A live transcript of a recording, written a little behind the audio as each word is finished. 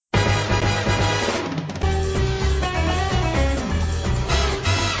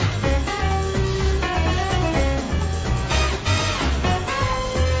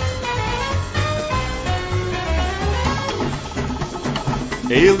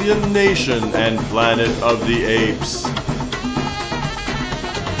Alien Nation and Planet of the Apes.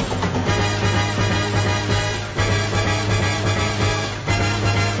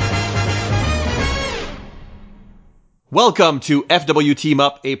 Welcome to FW Team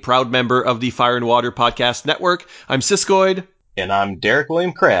Up, a proud member of the Fire and Water Podcast Network. I'm Siskoid. And I'm Derek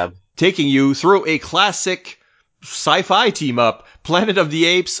William Crabb. Taking you through a classic sci-fi team-up, Planet of the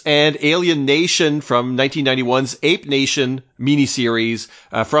Apes and Alien Nation from 1991's Ape Nation miniseries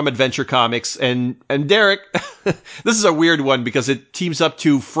from Adventure Comics. And Derek, this is a weird one because it teams up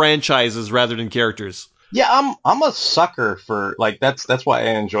two franchises rather than characters. Yeah, I'm a sucker for, that's why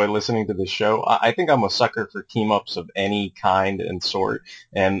I enjoy listening to this show. I think I'm a sucker for team-ups of any kind and sort.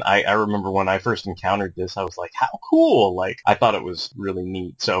 And I remember when I first encountered this, I was like, how cool! I thought it was really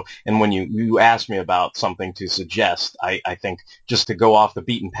neat. So, and when you asked me about something to suggest, I think just to go off the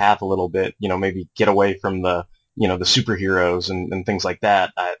beaten path a little bit, maybe get away from the superheroes and things like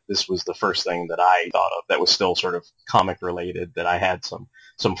that, this was the first thing that I thought of that was still sort of comic related that I had some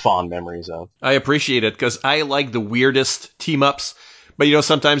fond memories of. I appreciate it because I like the weirdest team-ups, but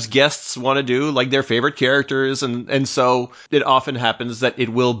sometimes guests want to do their favorite characters, and so it often happens that it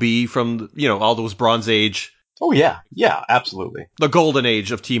will be from, all those Bronze Age. Oh, yeah. Yeah, absolutely. The golden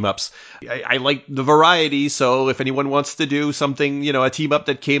age of team-ups. I like the variety, so if anyone wants to do something, a team-up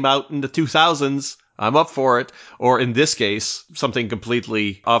that came out in the 2000s, I'm up for it. Or in this case, something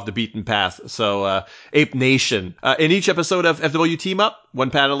completely off the beaten path. So, Ape Nation. In each episode of FW Team Up, one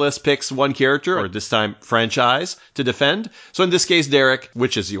panelist picks one character, or this time franchise, to defend. So in this case, Derek,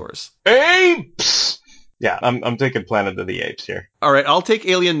 which is yours? Apes! Yeah, I'm taking Planet of the Apes here. All right, I'll take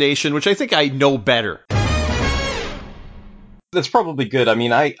Alien Nation, which I think I know better. That's probably good. I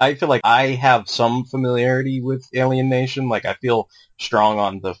mean, I feel like I have some familiarity with Alien Nation. I feel strong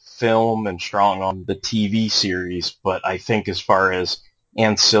on the film and strong on the TV series, but I think as far as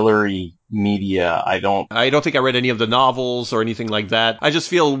ancillary media, I don't think I read any of the novels or anything like that. I just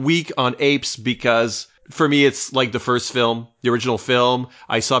feel weak on Apes because for me, it's like the first film, the original film.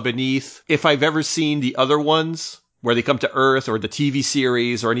 I saw Beneath. If I've ever seen the other ones, where they come to Earth or the TV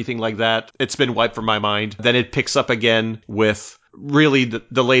series or anything like that, it's been wiped from my mind. Then it picks up again with really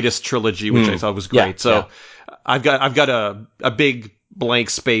the latest trilogy, which I thought was great. So I've got a big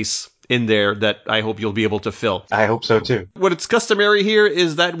blank space in there that I hope you'll be able to fill. I hope so too. What it's customary here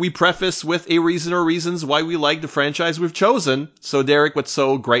is that we preface with a reason or reasons why we like the franchise we've chosen. So Derek, what's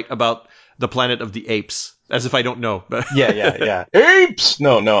so great about the Planet of the Apes? As if I don't know. Yeah. Apes!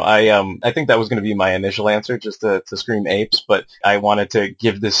 No, I think that was going to be my initial answer, just to scream apes, but I wanted to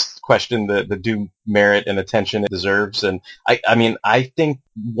give this question the due merit and attention it deserves. And I think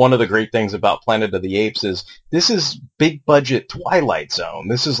one of the great things about Planet of the Apes is this is big budget Twilight Zone.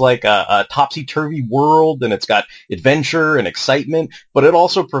 This is like a topsy-turvy world, and it's got adventure and excitement, but it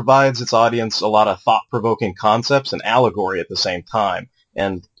also provides its audience a lot of thought-provoking concepts and allegory at the same time.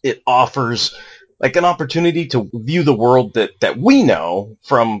 And it offers an opportunity to view the world that we know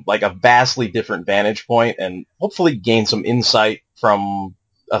from a vastly different vantage point and hopefully gain some insight from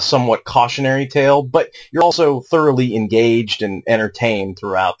a somewhat cautionary tale, but you're also thoroughly engaged and entertained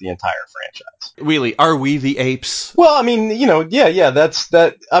throughout the entire franchise. Really, are we the apes? Well, I mean, that's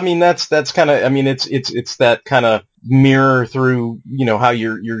kind of, it's that kind of mirror through, how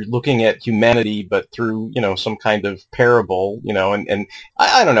you're looking at humanity, but through, some kind of parable, and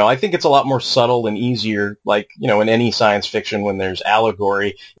I don't know, I think it's a lot more subtle and easier, in any science fiction when there's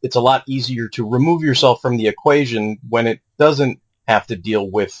allegory, it's a lot easier to remove yourself from the equation when it doesn't have to deal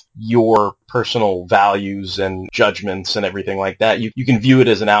with your personal values and judgments and everything like that. You can view it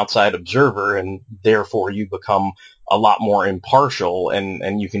as an outside observer, and therefore you become a lot more impartial,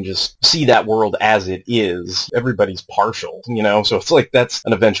 and you can just see that world as it is. Everybody's partial, so it's that's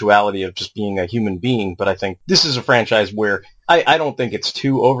an eventuality of just being a human being. But I think this is a franchise where I don't think it's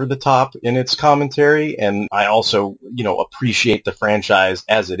too over the top in its commentary, and I also, appreciate the franchise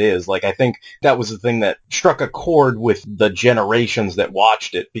as it is. I think that was the thing that struck a chord with the generations that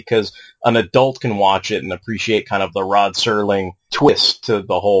watched it, because an adult can watch it and appreciate kind of the Rod Serling twist to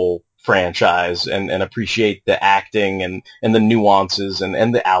the whole franchise and appreciate the acting and the nuances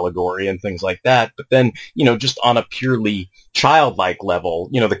and the allegory and things like that. But then, just on a purely childlike level,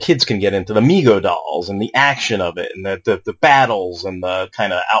 the kids can get into the Mego dolls and the action of it and the battles and the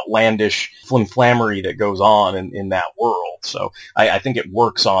kind of outlandish flimflammery that goes on in that world. So I think it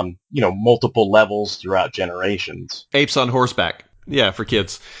works on, multiple levels throughout generations. Apes on horseback. Yeah, for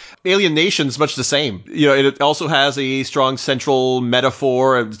kids. Alien Nation's much the same. It also has a strong central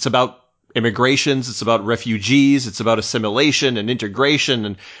metaphor. It's about immigrations, it's about refugees, it's about assimilation and integration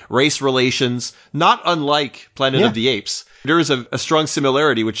and race relations, not unlike Planet of the Apes. There is a strong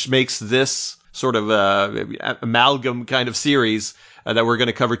similarity which makes this sort of amalgam kind of series that we're going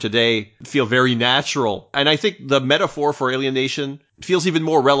to cover today feel very natural. And I think the metaphor for alienation feels even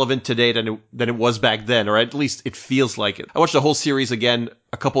more relevant today than it was back then, or at least it feels like it. I watched the whole series again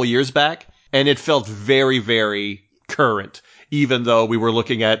a couple years back, and it felt very, very current, even though we were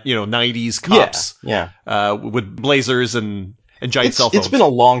looking at, 90s cops with blazers and giant cell phones. It's been a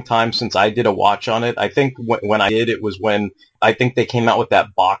long time since I did a watch on it. I think when I did, it was when I think they came out with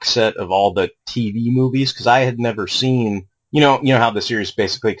that box set of all the TV movies, because I had never seen, you know how the series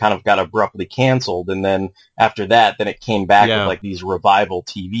basically kind of got abruptly canceled, and then after that, then it came back with like these revival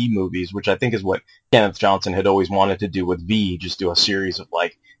TV movies, which I think is what Kenneth Johnson had always wanted to do with V, just do a series of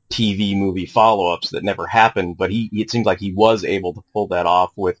like TV movie follow-ups that never happened, but it seemed like he was able to pull that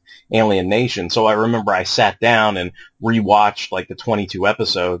off with Alien Nation. So I remember I sat down and rewatched like the 22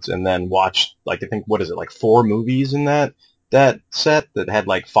 episodes, and then watched like, I think, what is it, like 4 movies in that set that had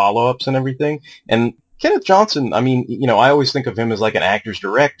like follow-ups and everything. And Kenneth Johnson, I mean, I always think of him as like an actor's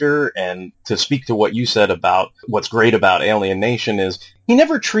director, and to speak to what you said about what's great about Alien Nation is he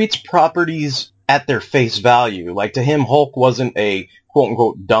never treats properties at their face value. Like, to him, Hulk wasn't a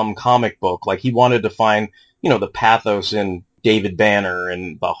quote-unquote dumb comic book. Like, he wanted to find, the pathos in David Banner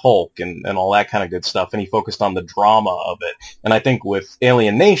and the Hulk and all that kind of good stuff, and he focused on the drama of it. And I think with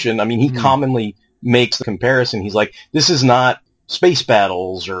Alien Nation, I mean, he commonly makes the comparison. He's like, this is not space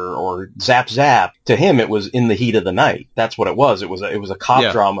battles or zap zap. To him, it was in the heat of the night. That's what it was. It was a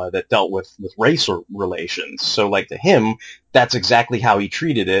cop drama that dealt with race relations. So like, to him, that's exactly how he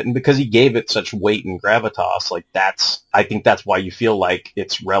treated it. And because he gave it such weight and gravitas, like, I think that's why you feel like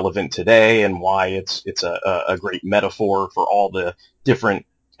it's relevant today, and why it's a great metaphor for all the different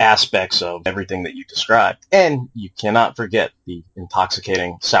aspects of everything that you described. And you cannot forget the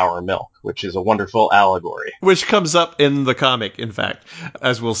intoxicating sour milk, which is a wonderful allegory. Which comes up in the comic, in fact,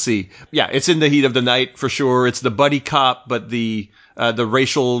 as we'll see. Yeah, it's in the heat of the night, for sure. It's the buddy cop, but the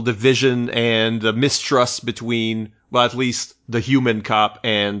racial division and the mistrust between, well, at least the human cop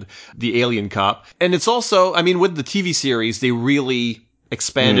and the alien cop. And it's also, I mean, with the TV series, they really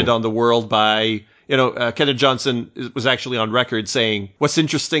expanded on the world by... Kenneth Johnson was actually on record saying, what's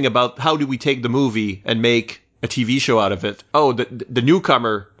interesting about how do we take the movie and make a TV show out of it? Oh, the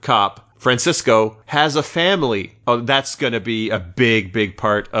newcomer cop, Francisco, has a family. Oh, that's going to be a big, big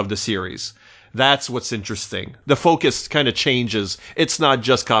part of the series. That's what's interesting. The focus kind of changes. It's not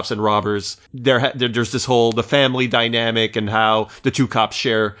just cops and robbers. There's this whole, the family dynamic, and how the two cops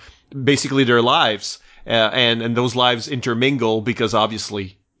share basically their lives. And those lives intermingle because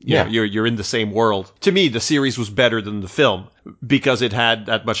obviously... you're in the same world. To me, the series was better than the film because it had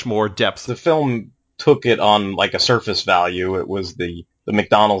that much more depth. The film took it on like a surface value. It was the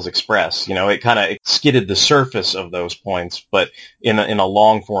McDonald's Express. It kind of skidded the surface of those points, but in a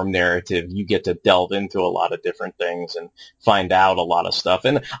long form narrative, you get to delve into a lot of different things and find out a lot of stuff.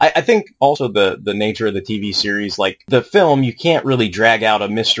 And I think also the nature of the TV series, like the film, you can't really drag out a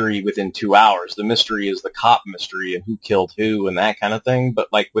mystery within 2 hours. The mystery is the cop mystery and who killed who and that kind of thing. But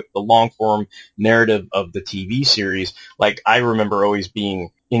like with the long form narrative of the TV series, like I remember always being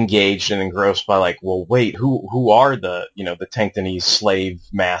engaged and engrossed by like, well, wait, who are the Tanctonese slave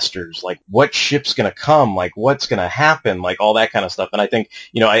masters? Like, what ship's gonna come? Like, what's gonna happen? Like, all that kind of stuff. And I think,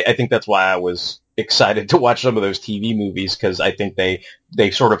 I think that's why I was excited to watch some of those TV movies, because I think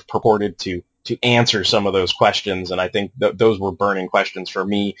they sort of purported to answer some of those questions. And I think those were burning questions for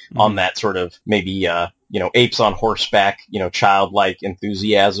me on that sort of maybe, apes on horseback, childlike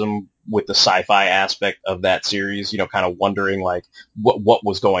enthusiasm with the sci-fi aspect of that series, kind of wondering like what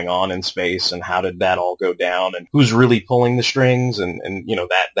was going on in space and how did that all go down and who's really pulling the strings and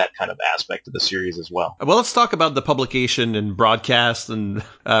that kind of aspect of the series as well. Well, let's talk about the publication and broadcast and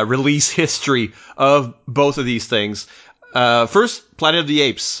release history of both of these things. First, Planet of the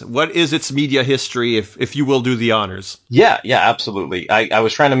Apes. What is its media history, if you will do the honors? Yeah, absolutely. I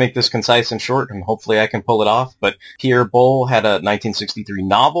was trying to make this concise and short, and hopefully I can pull it off, but Pierre Boulle had a 1963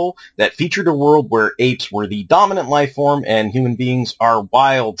 novel that featured a world where apes were the dominant life form and human beings are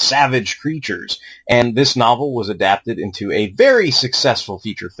wild, savage creatures. And this novel was adapted into a very successful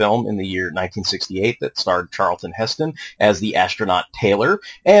feature film in the year 1968 that starred Charlton Heston as the astronaut Taylor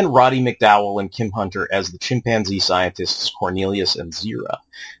and Roddy McDowall and Kim Hunter as the chimpanzee scientists Cornelius and Zira.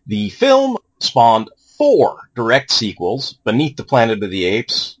 The film spawned 4 direct sequels: Beneath the Planet of the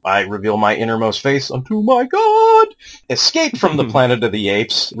Apes, I Reveal My Innermost Face Unto My God, Escape from the Planet of the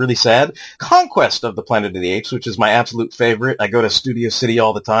Apes, really sad, Conquest of the Planet of the Apes, which is my absolute favorite. I go to Studio City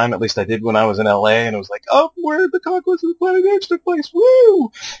all the time, at least I did when I was in LA, and it was like, oh, where the Conquest of the Planet of the Apes took place,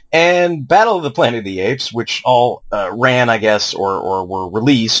 woo! And Battle of the Planet of the Apes, which all ran, I guess, or were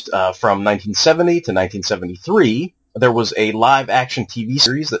released from 1970 to 1973. There was a live-action TV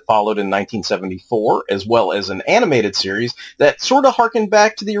series that followed in 1974, as well as an animated series that sort of harkened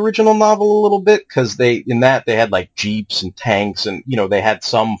back to the original novel a little bit, because they had like jeeps and tanks, and they had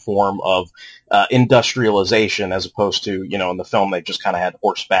some form of industrialization, as opposed to in the film they just kind of had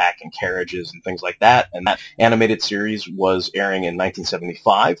horseback and carriages and things like that. And that animated series was airing in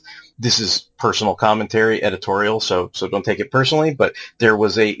 1975. This is personal commentary, editorial, so don't take it personally, but there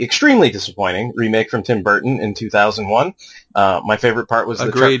was a extremely disappointing remake from Tim Burton in 2001. My favorite part was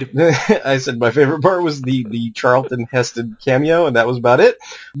Agreed. I said my favorite part was the Charlton Heston cameo, and that was about it.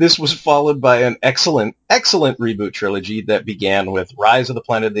 This was followed by an excellent reboot trilogy that began with Rise of the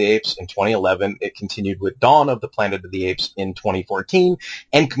Planet of the Apes in 2011. It continued with Dawn of the Planet of the Apes in 2014,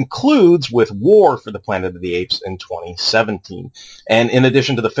 and concludes with War for the Planet of the Apes in 2017. And in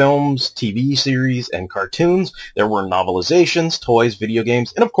addition to the films, TV series, and cartoons, there were novelizations, toys, video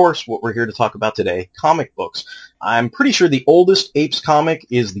games, and of course, what we're here to talk about today, comic books. I'm pretty sure the oldest Apes comic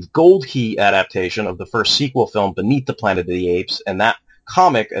is the Gold Key adaptation of the first sequel film, Beneath the Planet of the Apes, and that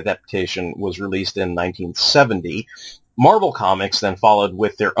comic adaptation was released in 1970. Marvel Comics then followed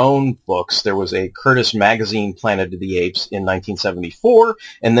with their own books. There was a Curtis Magazine Planet of the Apes in 1974,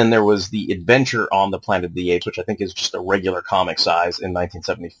 and then there was the Adventure on the Planet of the Apes, which I think is just a regular comic size, in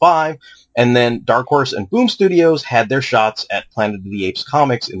 1975. And then Dark Horse and Boom Studios had their shots at Planet of the Apes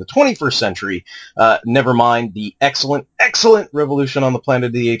comics in the 21st century. Never mind the excellent Revolution on the Planet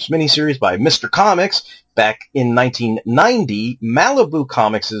of the Apes miniseries by Mr. Comics. Back in 1990, Malibu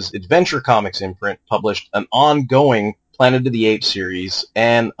Comics' Adventure Comics imprint published an ongoing Planet of the Apes series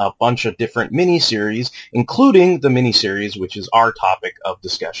and a bunch of different miniseries, including the miniseries, which is our topic of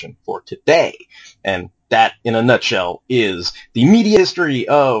discussion for today. And that, in a nutshell, is the media history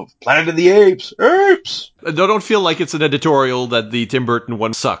of Planet of the Apes. Apes! Don't feel like it's an editorial that the Tim Burton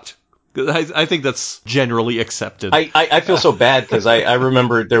one sucked. I think that's generally accepted. I feel so bad because I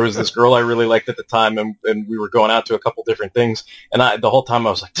remember there was this girl I really liked at the time, and we were going out to a couple different things, and the whole time I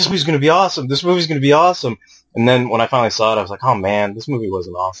was like, this movie's going to be awesome. This movie's going to be awesome. And then when I finally saw it, I was like, oh man, this movie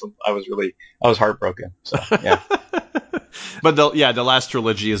wasn't awesome. I was heartbroken. So, yeah. But the last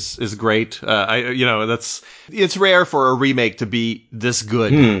trilogy is great. It's rare for a remake to be this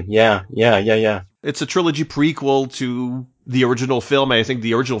good. Yeah. It's a trilogy prequel to the original film, and I think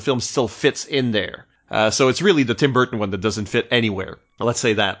the original film still fits in there. So it's really the Tim Burton one that doesn't fit anywhere. Let's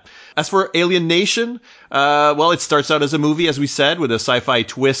say that. As for Alien Nation, it starts out as a movie, as we said, with a sci-fi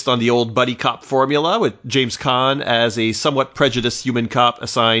twist on the old buddy cop formula, with James Caan as a somewhat prejudiced human cop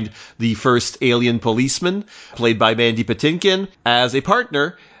assigned the first alien policeman, played by Mandy Patinkin, as a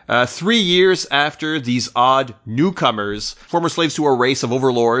partner. 3 years after these odd newcomers, former slaves to a race of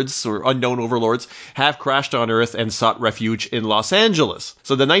overlords, or unknown overlords, have crashed on Earth and sought refuge in Los Angeles.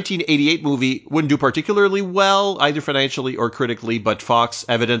 So the 1988 movie wouldn't do particularly well, either financially or critically, but Fox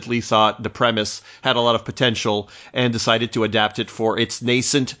evidently thought the premise had a lot of potential and decided to adapt it for its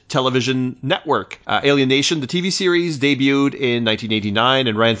nascent television network. Alien Nation, the TV series, debuted in 1989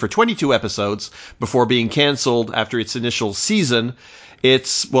 and ran for 22 episodes before being canceled after its initial season.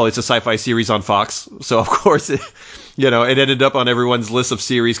 It's a sci-fi series on Fox, so of course it ended up on everyone's list of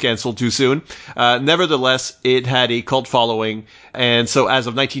series canceled too soon. Nevertheless, it had a cult following, and so as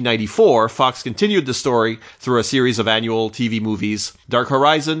of 1994, Fox continued the story through a series of annual TV movies: Dark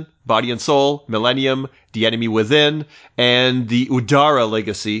Horizon, Body and Soul, Millennium, The Enemy Within, and the Udara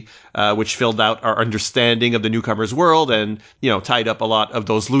Legacy, which filled out our understanding of the newcomer's world and, tied up a lot of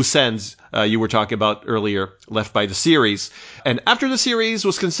those loose ends you were talking about earlier, left by the series. And after the series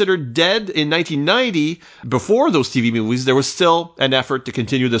was considered dead in 1990, before those TV movies, there was still an effort to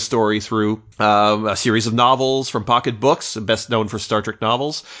continue the story through a series of novels from Pocket Books, best known for Star Trek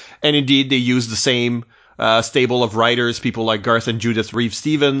novels. And indeed, they used the same stable of writers. People like Garth and Judith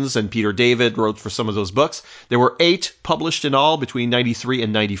Reeves-Stevens and Peter David wrote for some of those books. There were 8 published in all between 93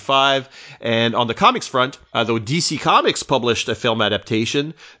 and 95. And on the comics front, though DC Comics published a film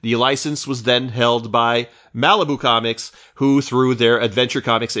adaptation, the license was then held by Malibu Comics, who, through their Adventure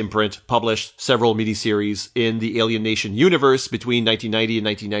Comics imprint, published several miniseries in the Alien Nation universe between 1990 and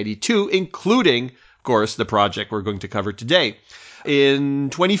 1992, including, of course, the project we're going to cover today. In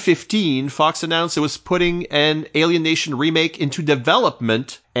 2015, Fox announced it was putting an Alien Nation remake into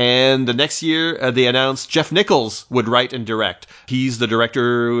development, and the next year they announced Jeff Nichols would write and direct. He's the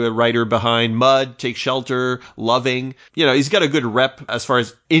writer behind Mud, Take Shelter, Loving. He's got a good rep as far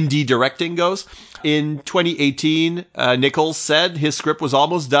as indie directing goes. In 2018, Nichols said his script was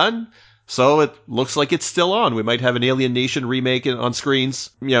almost done. So it looks like it's still on. We might have an Alien Nation remake on screens,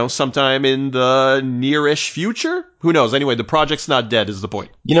 sometime in the near-ish future. Who knows? Anyway, the project's not dead is the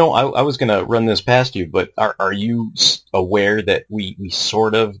point. I was going to run this past you, but are you aware that we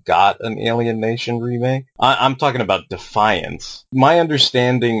sort of got an Alien Nation remake? I'm talking about Defiance. My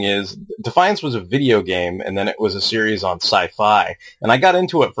understanding is Defiance was a video game, and then it was a series on Sci-Fi. And I got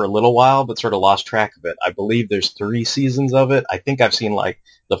into it for a little while, but sort of lost track of it. I believe there's 3 seasons of it. I think I've seen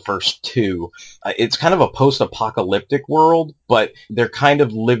the first 2. It's kind of a post-apocalyptic world, but they're kind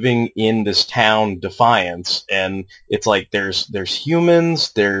of living in this town, Defiance, and it's like there's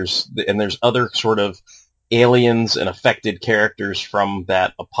humans, there's other sort of aliens and affected characters from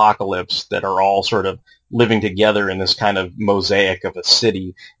that apocalypse that are all sort of living together in this kind of mosaic of a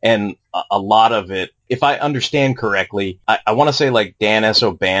city. And a lot of it, if I understand correctly, I want to say Dan S.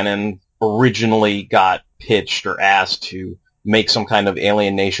 O'Bannon originally got pitched or asked to make some kind of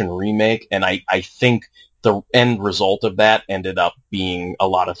Alien Nation remake, and I think the end result of that ended up being a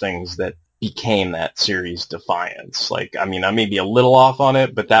lot of things that became that series Defiance. I may be a little off on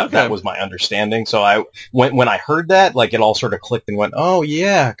it, but that was my understanding. So when I heard that, it all sort of clicked and went, oh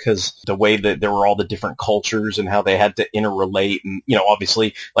yeah, because the way that there were all the different cultures and how they had to interrelate, and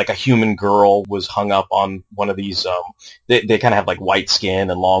obviously a human girl was hung up on one of these. They kind of have white skin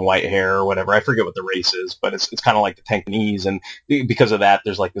and long white hair or whatever. I forget what the race is, but it's kind of like the Tankanese, and because of that,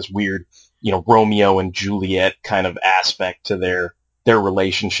 there's this weird, Romeo and Juliet kind of aspect to their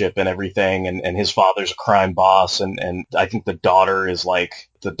relationship and everything, and his father's a crime boss, and I think the daughter is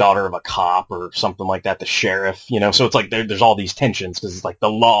the daughter of a cop or something like that, the sheriff, so it's there's all these tensions because it's the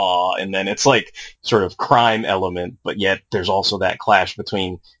law, and then it's sort of crime element, but yet there's also that clash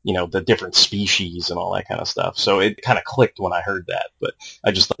between, the different species and all that kind of stuff. So it kind of clicked when I heard that, but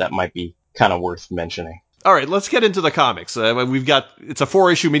I just thought that might be kind of worth mentioning. All right, let's get into the comics. It's a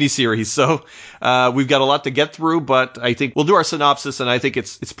 4-issue miniseries, so we've got a lot to get through, but I think we'll do our synopsis, and I think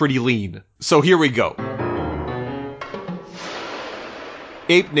it's pretty lean. So here we go.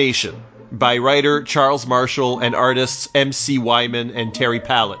 Ape Nation, by writer Charles Marshall and artists M.C. Wyman and Terry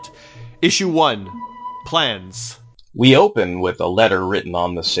Pallett. Issue 1, Plans. We open with a letter written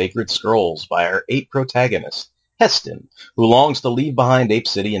on the sacred scrolls by our ape protagonist, Heston, who longs to leave behind Ape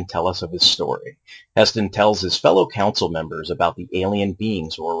City and tell us of his story. Heston tells his fellow council members about the alien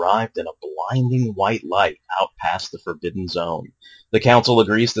beings who arrived in a blinding white light out past the Forbidden Zone. The council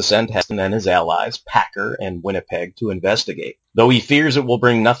agrees to send Heston and his allies, Packer and Winnipeg, to investigate. Though he fears it will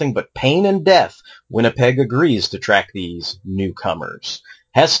bring nothing but pain and death, Winnipeg agrees to track these newcomers.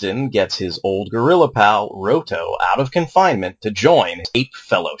 Heston gets his old gorilla pal, Roto, out of confinement to join his ape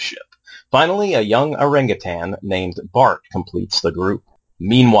fellowship. Finally, a young orangutan named Bart completes the group.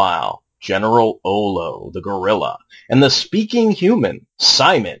 Meanwhile, General Olo, the gorilla, and the speaking human,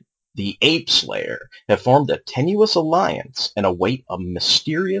 Simon, the ape slayer, have formed a tenuous alliance and await a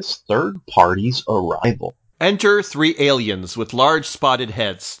mysterious third party's arrival. Enter 3 aliens with large spotted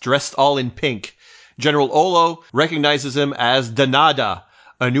heads, dressed all in pink. General Olo recognizes him as Danada,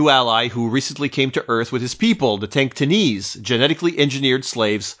 a new ally who recently came to Earth with his people, the Tanktanese, genetically engineered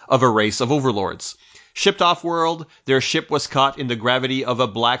slaves of a race of overlords. Shipped off-world, their ship was caught in the gravity of a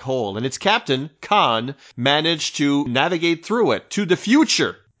black hole, and its captain, Khan, managed to navigate through it to the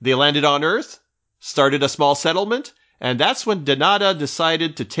future. They landed on Earth, started a small settlement, and that's when Danada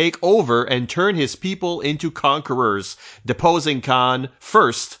decided to take over and turn his people into conquerors, deposing Khan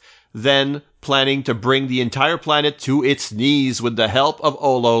first, then planning to bring the entire planet to its knees with the help of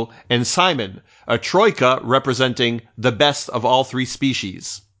Olo and Simon, a troika representing the best of all 3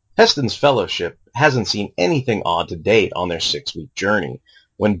 species. Heston's fellowship hasn't seen anything odd to date on their 6-week journey.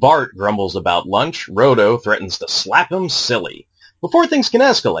 When Bart grumbles about lunch, Roto threatens to slap him silly. Before things can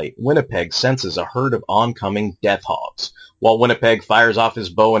escalate, Winnipeg senses a herd of oncoming death hogs. While Winnipeg fires off his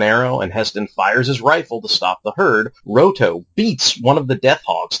bow and arrow and Heston fires his rifle to stop the herd, Roto beats one of the death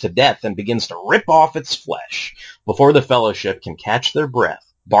hogs to death and begins to rip off its flesh. Before the fellowship can catch their breath,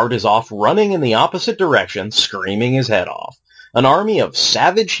 Bart is off running in the opposite direction, screaming his head off. An army of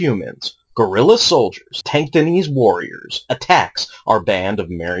savage humans, guerrilla soldiers, Tanktanese warriors, attacks our band of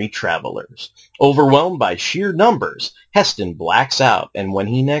merry travelers. Overwhelmed by sheer numbers, Heston blacks out, and when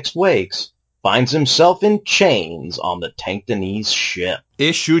he next wakes, finds himself in chains on the Tanktanese ship.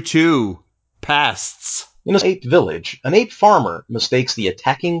 Issue 2, Pasts. In an ape village, an ape farmer mistakes the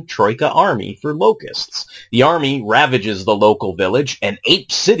attacking Troika army for locusts. The army ravages the local village, and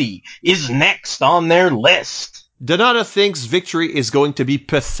Ape City is next on their list. Donata thinks victory is going to be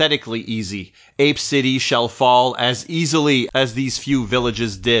pathetically easy. Ape City shall fall as easily as these few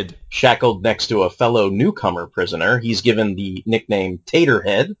villages did. Shackled next to a fellow newcomer prisoner, he's given the nickname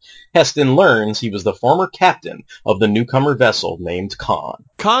Taterhead. Heston learns he was the former captain of the newcomer vessel named Khan.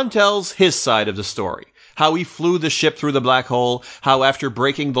 Khan tells his side of the story. How he flew the ship through the black hole, how after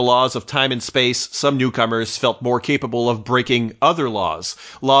breaking the laws of time and space, some newcomers felt more capable of breaking other laws.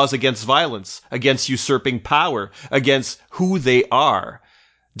 Laws against violence, against usurping power, against who they are.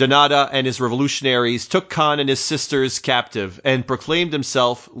 Donata and his revolutionaries took Khan and his sisters captive and proclaimed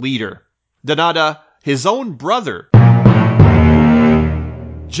himself leader. Donata, his own brother.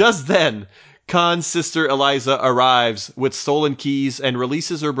 Just then, Khan's sister Eliza arrives with stolen keys and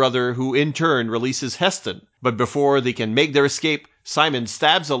releases her brother, who in turn releases Heston. But before they can make their escape, Simon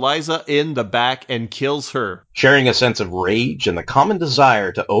stabs Eliza in the back and kills her. Sharing a sense of rage and the common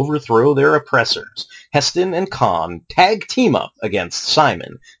desire to overthrow their oppressors, Heston and Khan tag team up against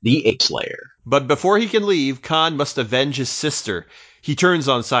Simon, the Ape Slayer. But before he can leave, Khan must avenge his sister. He turns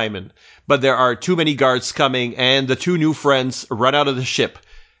on Simon, but there are too many guards coming and the two new friends run out of the ship.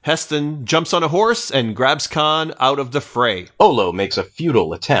 Heston jumps on a horse and grabs Khan out of the fray. Olo makes a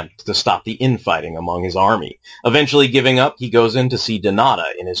futile attempt to stop the infighting among his army. Eventually giving up, he goes in to see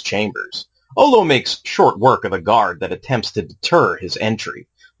Donata in his chambers. Olo makes short work of a guard that attempts to deter his entry.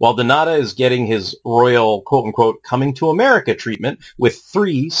 While Donata is getting his royal, quote-unquote, coming to America treatment with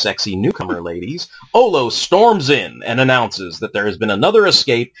 3 sexy newcomer ladies, Olo storms in and announces that there has been another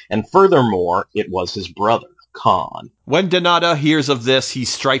escape, and furthermore, it was his brother, Khan. When Donata hears of this, he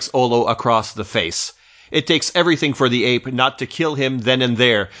strikes Olo across the face. It takes everything for the ape not to kill him then and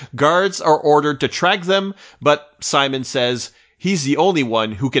there. Guards are ordered to track them, but Simon says he's the only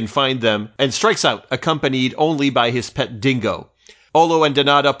one who can find them and strikes out, accompanied only by his pet dingo. Olo and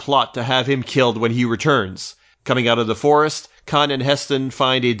Donata plot to have him killed when he returns. Coming out of the forest, Khan and Heston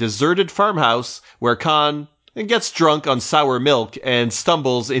find a deserted farmhouse where Khan gets drunk on sour milk and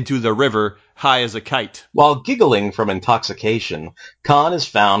stumbles into the river high as a kite. While giggling from intoxication, Khan is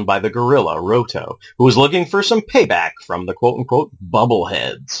found by the gorilla Roto, who is looking for some payback from the quote-unquote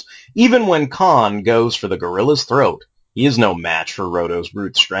bubbleheads. Even when Khan goes for the gorilla's throat, he is no match for Roto's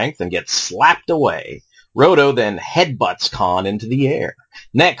brute strength and gets slapped away. Roto then headbutts Khan into the air.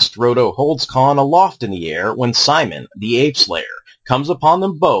 Next, Roto holds Khan aloft in the air when Simon, the Ape Slayer, comes upon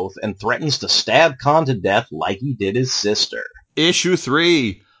them both and threatens to stab Khan to death like he did his sister. Issue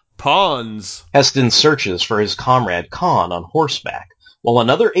 3. Pawns. Heston searches for his comrade Khan on horseback, while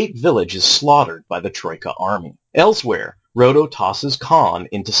another ape village is slaughtered by the Troika army. Elsewhere, Roto tosses Khan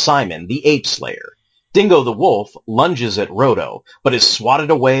into Simon, the Ape Slayer. Dingo the Wolf lunges at Roto, but is swatted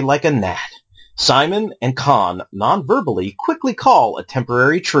away like a gnat. Simon and Khan non-verbally quickly call a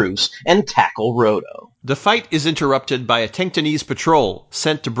temporary truce and tackle Roto. The fight is interrupted by a Tenctonese patrol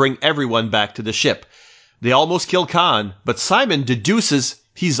sent to bring everyone back to the ship. They almost kill Khan, but Simon deduces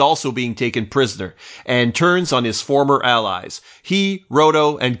he's also being taken prisoner and turns on his former allies. He,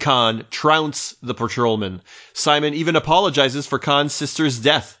 Roto, and Khan trounce the patrolman. Simon even apologizes for Khan's sister's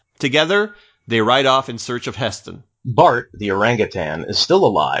death. Together, they ride off in search of Heston. Bart, the orangutan, is still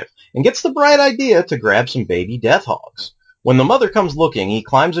alive and gets the bright idea to grab some baby death hogs. When the mother comes looking, he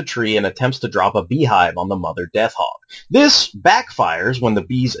climbs a tree and attempts to drop a beehive on the mother death hog. This backfires when the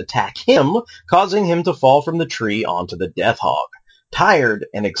bees attack him, causing him to fall from the tree onto the death hog. Tired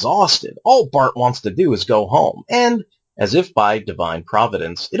and exhausted, all Bart wants to do is go home, and, as if by divine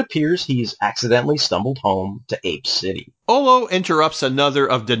providence, it appears he's accidentally stumbled home to Ape City. Olo interrupts another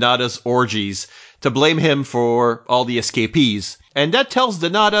of Donata's orgies to blame him for all the escapees, and that tells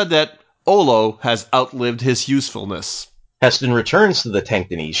Donata that Olo has outlived his usefulness. Heston returns to the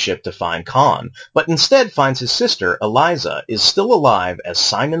Tenctonese ship to find Khan, but instead finds his sister, Eliza, is still alive as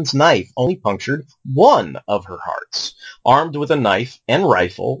Simon's knife only punctured one of her hearts. Armed with a knife and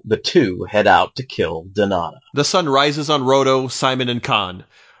rifle, the two head out to kill Donata. The sun rises on Roto, Simon, and Khan.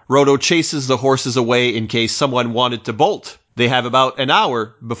 Roto chases the horses away in case someone wanted to bolt. They have about an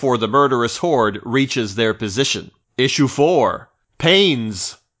hour before the murderous horde reaches their position. Issue 4.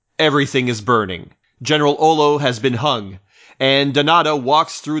 Pains. Everything is burning. General Olo has been hung, and Donata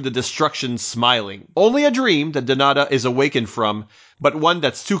walks through the destruction smiling. Only a dream that Donata is awakened from, but one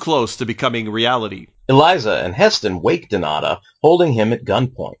that's too close to becoming reality. Eliza and Heston wake Donata, holding him at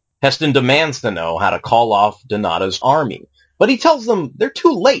gunpoint. Heston demands to know how to call off Donata's army, but he tells them they're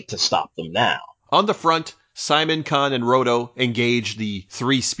too late to stop them now. On the front, Simon, Khan, and Roto engage the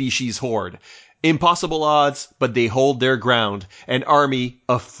 3-species horde. Impossible odds, but they hold their ground, an army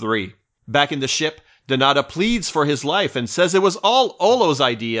of 3. Back in the ship, Donata pleads for his life and says it was all Olo's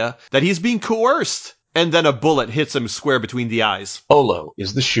idea, that he's being coerced. And then a bullet hits him square between the eyes. Olo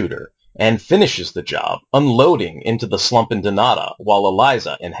is the shooter and finishes the job, unloading into the slumping Donata while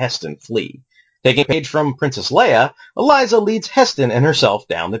Eliza and Heston flee. Taking a page from Princess Leia, Eliza leads Heston and herself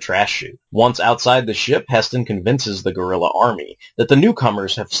down the trash chute. Once outside the ship, Heston convinces the guerrilla army that the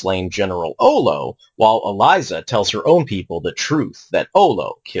newcomers have slain General Olo, while Eliza tells her own people the truth that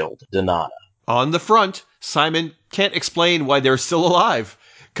Olo killed Donata. On the front, Simon can't explain why they're still alive.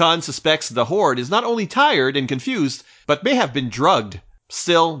 Khan suspects the Horde is not only tired and confused, but may have been drugged.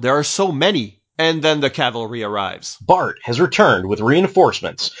 Still, there are so many. And then the cavalry arrives. Bart has returned with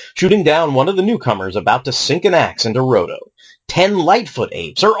reinforcements, shooting down one of the newcomers about to sink an axe into Roto. 10 Lightfoot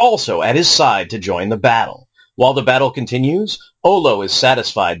apes are also at his side to join the battle. While the battle continues, Olo is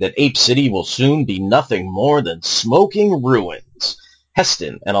satisfied that Ape City will soon be nothing more than smoking ruins.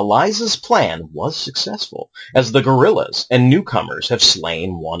 Heston and Eliza's plan was successful, as the guerrillas and newcomers have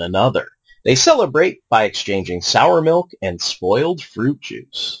slain one another. They celebrate by exchanging sour milk and spoiled fruit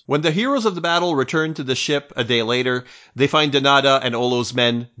juice. When the heroes of the battle return to the ship a day later, they find Donata and Olo's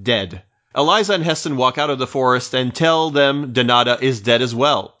men dead. Eliza and Heston walk out of the forest and tell them Donata is dead as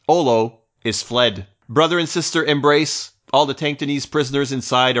well. Olo is fled. Brother and sister embrace. All the Tanctonese prisoners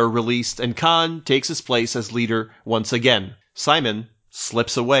inside are released, and Khan takes his place as leader once again. Simon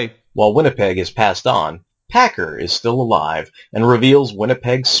slips away. While Winnipeg is passed on, Packer is still alive and reveals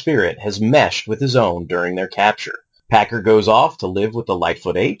Winnipeg's spirit has meshed with his own during their capture. Packer goes off to live with the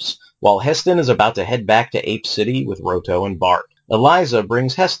Lightfoot apes, while Heston is about to head back to Ape City with Roto and Bart. Eliza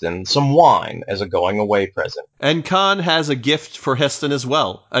brings Heston some wine as a going-away present. And Khan has a gift for Heston as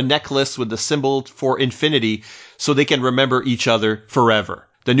well, a necklace with the symbol for infinity, so they can remember each other forever.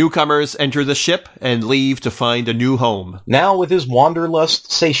 The newcomers enter the ship and leave to find a new home. Now with his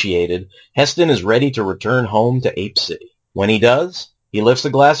wanderlust satiated, Heston is ready to return home to Ape City. When he does, he lifts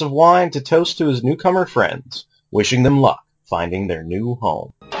a glass of wine to toast to his newcomer friends, wishing them luck finding their new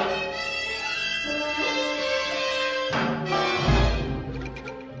home.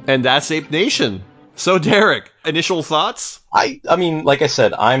 And that's Ape Nation. So Derek, initial thoughts? I mean, like I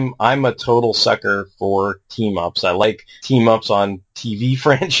said, I'm a total sucker for team-ups. I like team-ups on TV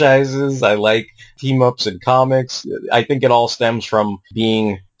franchises. I like team-ups in comics. I think it all stems from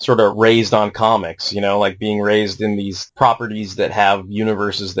being sort of raised on comics, you know, like being raised in these properties that have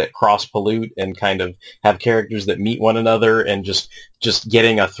universes that cross-pollute and kind of have characters that meet one another, and just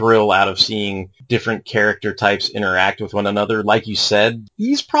getting a thrill out of seeing different character types interact with one another. Like you said,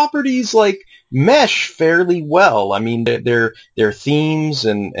 these properties, like, mesh fairly well. I mean, their themes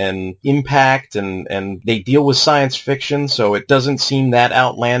and impact and they deal with science fiction, so it doesn't seem that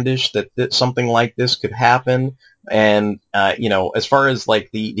outlandish that something like this could happen. And you know, as far as like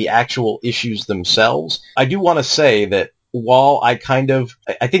the actual issues themselves, I do want to say that while I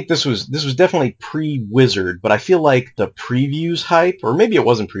think this was definitely pre-Wizard, but I feel like the previews hype, or maybe it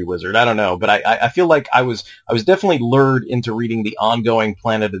wasn't pre-Wizard, I don't know, but I feel like I was definitely lured into reading the ongoing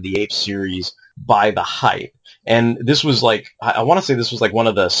Planet of the Apes series by the hype. And this was like, I want to say this was like one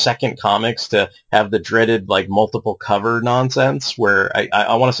of the second comics to have the dreaded like multiple cover nonsense, where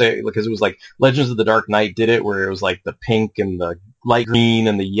I want to say, because it was like Legends of the Dark Knight did it, where it was like the pink and the light green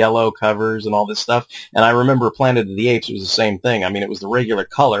and the yellow covers and all this stuff. And I remember Planet of the Apes was the same thing. I mean, it was the regular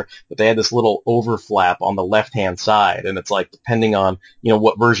color, but they had this little overflap on the left-hand side. And it's like, depending on, you know,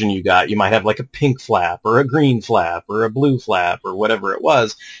 what version you got, you might have like a pink flap or a green flap or a blue flap or whatever it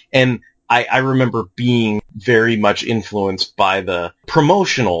was. And I remember being very much influenced by the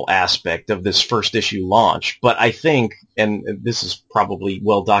promotional aspect of this first issue launch. But I think, and this is probably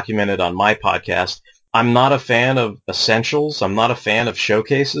well documented on my podcast, I'm not a fan of essentials. I'm not a fan of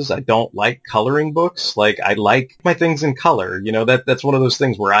showcases. I don't like coloring books. Like, I like my things in color. You know, that's one of those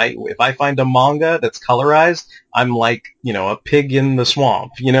things where if I find a manga that's colorized, I'm like, you know, a pig in the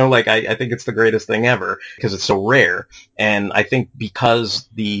swamp. You know, like I think it's the greatest thing ever because it's so rare. And I think because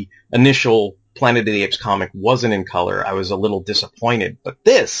the initial Planet of the Apes comic wasn't in color, I was a little disappointed. But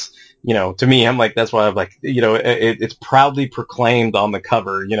this, you know, to me, I'm like, that's why I'm like, you know, it's proudly proclaimed on the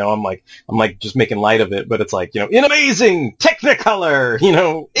cover. You know, I'm like just making light of it, but it's like, you know, in amazing Technicolor, you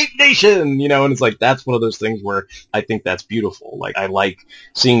know, Ape Nation, you know, and it's like, that's one of those things where I think that's beautiful. Like, I like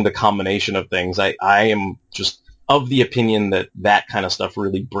seeing the combination of things. I am just of the opinion that kind of stuff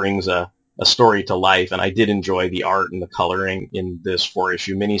really brings a story to life, and I did enjoy the art and the coloring in this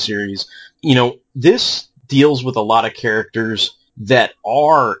 4-issue miniseries. You know, this deals with a lot of characters that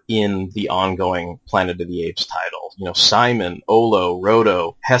are in the ongoing Planet of the Apes title. You know, Simon, Olo,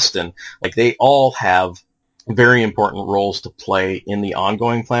 Roto, Heston, like they all have very important roles to play in the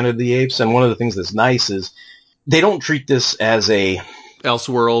ongoing Planet of the Apes. And one of the things that's nice is they don't treat this as a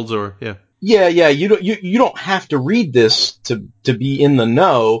Elseworlds or yeah. Yeah. You don't have to read this to be in the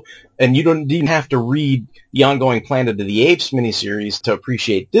know, and you don't even have to read the ongoing Planet of the Apes miniseries to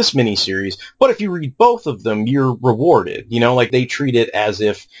appreciate this miniseries. But if you read both of them, you're rewarded. You know, like they treat it as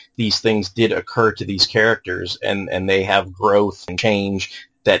if these things did occur to these characters, and they have growth and change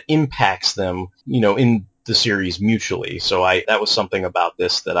that impacts them. You know, in the series mutually. So that was something about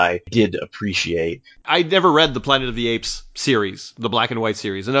this that I did appreciate. I never read the Planet of the Apes series, the black and white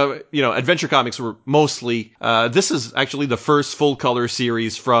series. And, Adventure Comics were mostly, this is actually the first full color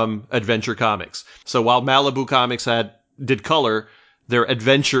series from Adventure Comics. So while Malibu Comics did color, their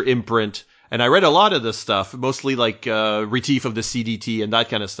Adventure imprint, and I read a lot of this stuff, mostly like, Retief of the CDT and that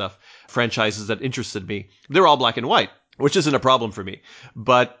kind of stuff, franchises that interested me. They're all black and white, which isn't a problem for me.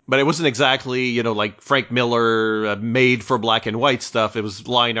 But it wasn't exactly, like Frank Miller made for black and white stuff. It was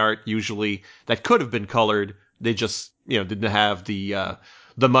line art usually that could have been colored. They just, didn't have the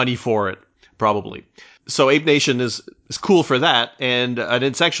money for it, probably. So Ape Nation is cool for that. And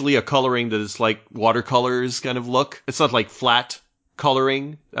it's actually a coloring that is like watercolors kind of look. It's not like flat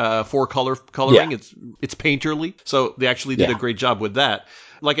coloring, four color coloring. Yeah. It's painterly. So they actually did a great job with that.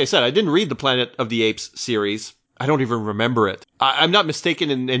 Like I said, I didn't read the Planet of the Apes series. I don't even remember it. I'm not mistaken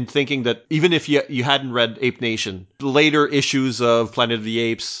in thinking that even if you hadn't read Ape Nation, later issues of Planet of the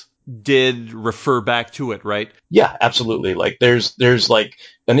Apes did refer back to it, right? Yeah, absolutely. Like there's like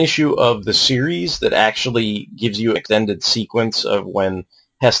an issue of the series that actually gives you an extended sequence of when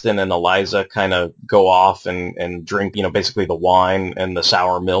Heston and Eliza kind of go off and drink, basically the wine and the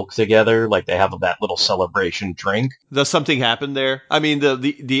sour milk together. Like they have that little celebration drink. Does something happen there? I mean,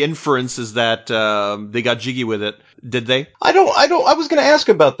 the inference is that they got jiggy with it. Did they? I was going to ask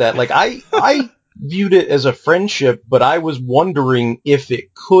about that. Like I viewed it as a friendship, but I was wondering if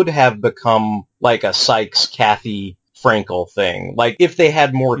it could have become like a Sykes Kathy Frankel thing. Like if they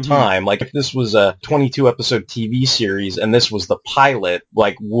had more time, like if this was a 22 episode TV series and this was the pilot,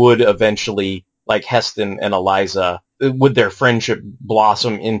 like would eventually like Heston and Eliza, would their friendship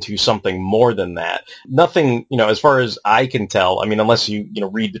blossom into something more than that? Nothing, as far as I can tell, I mean, unless you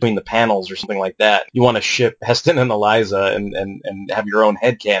read between the panels or something like that, you want to ship Heston and Eliza and have your own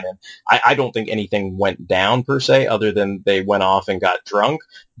headcanon. I don't think anything went down per se, other than they went off and got drunk.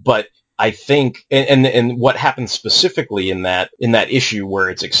 But I think, and what happens specifically in that issue where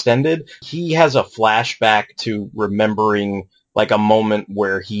it's extended, he has a flashback to remembering like a moment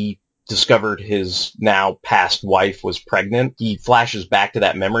where he discovered his now past wife was pregnant. He flashes back to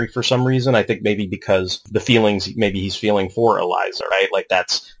that memory for some reason. I think maybe because the feelings maybe he's feeling for Eliza, right? Like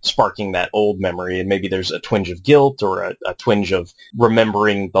that's sparking that old memory, and maybe there's a twinge of guilt or a twinge of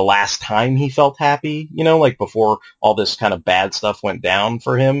remembering the last time he felt happy, like before all this kind of bad stuff went down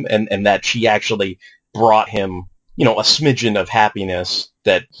for him, and that she actually brought him a smidgen of happiness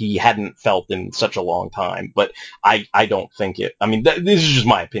that he hadn't felt in such a long time. But I don't think it, I mean, this is just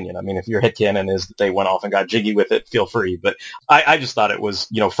my opinion. I mean, if your headcanon is that they went off and got jiggy with it, feel free. But I just thought it was,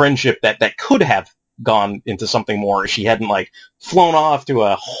 friendship that could have gone into something more. She hadn't like flown off to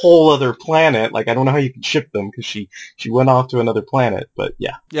a whole other planet. Like, I don't know how you could ship them because she went off to another planet, but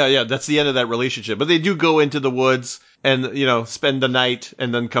yeah. Yeah, that's the end of that relationship. But they do go into the woods and, spend the night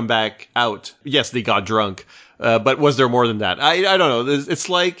and then come back out. Yes, they got drunk. But was there more than that? I don't know. It's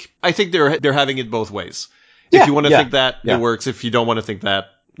like, I think they're having it both ways. If you want to think that, it works. If you don't want to think that,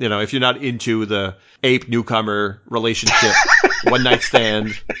 if you're not into the ape newcomer relationship, one night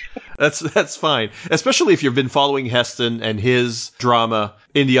stand, that's fine. Especially if you've been following Heston and his drama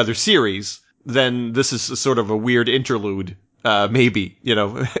in the other series, then this is sort of a weird interlude. Maybe,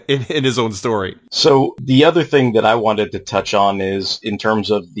 in his own story. So the other thing that I wanted to touch on is in terms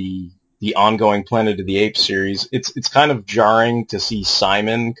of the ongoing Planet of the Apes series, it's kind of jarring to see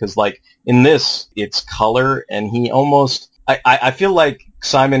Simon, because like in this, it's color, and he almost, I feel like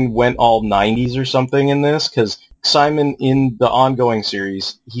Simon went all 90s or something in this, because Simon in the ongoing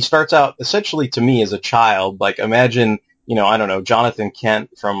series, he starts out essentially to me as a child. Like imagine, I don't know, Jonathan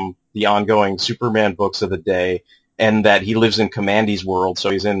Kent from the ongoing Superman books of the day, and that he lives in Commandy's world,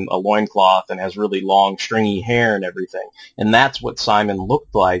 so he's in a loincloth and has really long, stringy hair and everything. And that's what Simon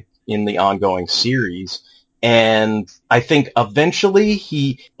looked like in the ongoing series. And I think eventually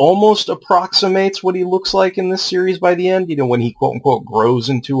he almost approximates what he looks like in this series by the end, when he quote-unquote grows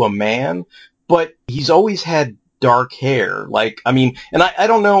into a man. But he's always had dark hair. Like, I mean, and I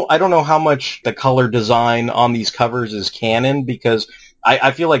don't know how much the color design on these covers is canon, because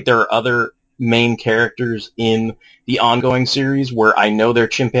I feel like there are other main characters in the ongoing series where I know they're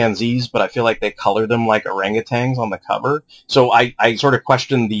chimpanzees, but I feel like they color them like orangutans on the cover. So I sort of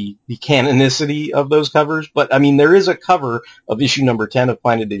question the canonicity of those covers. But I mean, there is a cover of issue number 10 of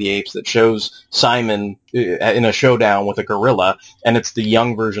Planet of the Apes that shows Simon in a showdown with a gorilla, and it's the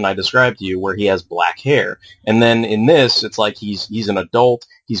young version I described to you where he has black hair. And then in this, it's like he's an adult.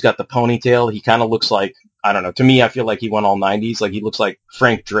 He's got the ponytail. He kind of looks like, I don't know. To me, I feel like he went all 90s. Like he looks like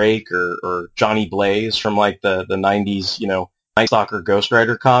Frank Drake or Johnny Blaze from like the 90s, Night Stalker Ghost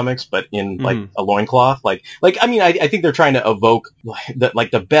Rider comics, but in like Hmm. a loincloth. I mean, I think they're trying to evoke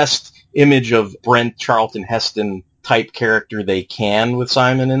the best image of Brent Charlton Heston type character they can with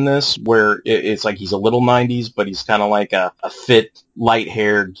Simon in this, where it's like he's a little 90s, but he's kind of like a fit,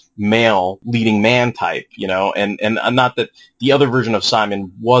 light-haired male leading man type, and not that the other version of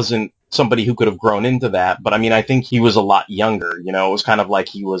Simon wasn't somebody who could have grown into that, but I mean, I think he was a lot younger, it was kind of like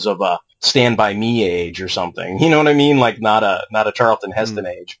he was of a Stand By Me age or something, you know what I mean? Like not a Charlton Heston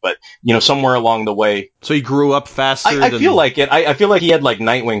age, but, somewhere along the way. So he grew up faster I feel than. like it. I feel like he had like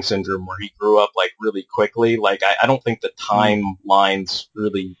Nightwing syndrome where he grew up like really quickly. Like I don't think the Hmm. timelines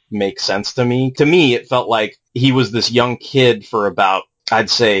really make sense to me. To me, it felt like he was this young kid for about, I'd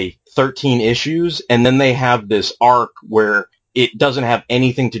say, 13 issues, and then they have this arc where it doesn't have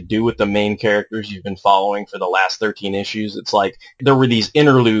anything to do with the main characters you've been following for the last 13 issues. It's like there were these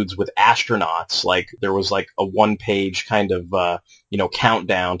interludes with astronauts. Like there was like a one-page kind of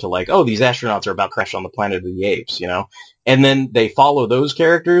countdown to like, oh, these astronauts are about to crash on the Planet of the Apes, and then they follow those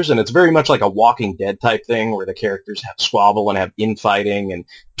characters, and it's very much like a Walking Dead type thing where the characters have squabble and have infighting and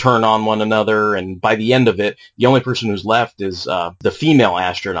turn on one another, and by the end of it, the only person who's left is the female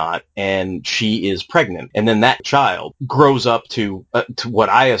astronaut, and she is pregnant. And then that child grows up to what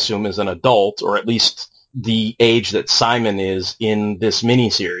I assume is an adult, or at least the age that Simon is in this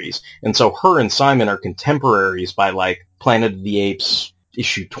miniseries. And so her and Simon are contemporaries by like Planet of the Apes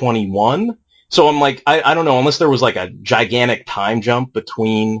issue 21. So I'm like, I don't know, unless there was like a gigantic time jump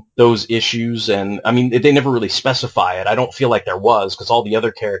between those issues, and I mean, they never really specify it. I don't feel like there was, because all the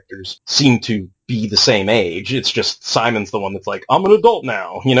other characters seem to be the same age. It's just Simon's the one that's like, I'm an adult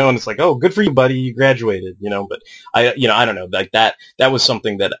now, and it's like, oh, good for you, buddy, you graduated, but I don't know, like that was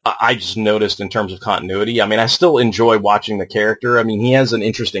something that I just noticed in terms of continuity. I mean, I still enjoy watching the character. I mean, he has an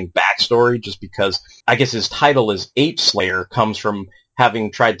interesting backstory just because I guess his title is Ape Slayer comes from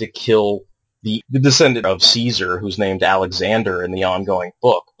having tried to kill the descendant of Caesar, who's named Alexander in the ongoing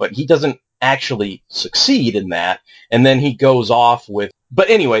book, but he doesn't actually succeed in that, and then he goes off with.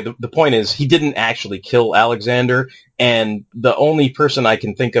 But anyway, the point is, he didn't actually kill Alexander, and the only person I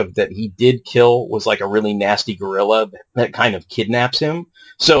can think of that he did kill was like a really nasty gorilla that kind of kidnaps him.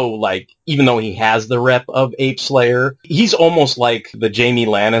 So, like, even though he has the rep of Ape Slayer, he's almost like the Jamie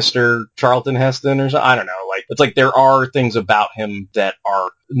Lannister, Charlton Heston, or something. I don't know. Like, it's like there are things about him that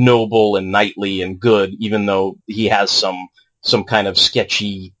are noble and knightly and good, even though he has some kind of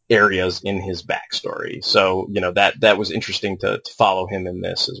sketchy areas in his backstory. So, that was interesting to follow him in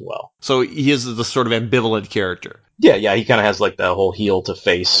this as well. So he is the sort of ambivalent character. Yeah, he kind of has like the whole heel to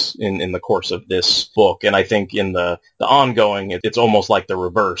face in the course of this book, and I think in the ongoing, it's almost like the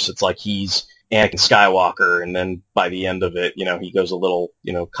reverse. It's like he's Anakin Skywalker, and then by the end of it, he goes a little,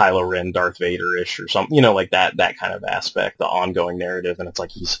 Kylo Ren, Darth Vader-ish or something, like that kind of aspect, the ongoing narrative, and it's like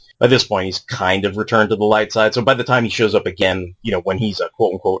by this point, he's kind of returned to the light side. So by the time he shows up again, when he's a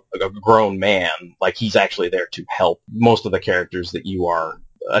quote unquote a grown man, like he's actually there to help most of the characters that you are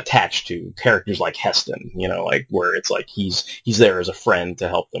attached to, characters like Heston, like where it's like he's there as a friend to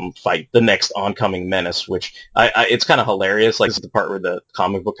help them fight the next oncoming menace, which it's kind of hilarious. Like, this is the part where the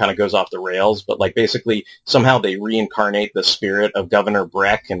comic book kind of goes off the rails, but like basically somehow they reincarnate the spirit of Governor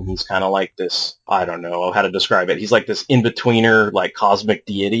Breck, and he's kind of like this, I don't know how to describe it. He's like this in-betweener, like cosmic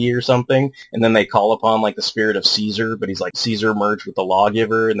deity or something, and then they call upon like the spirit of Caesar, but he's like Caesar merged with the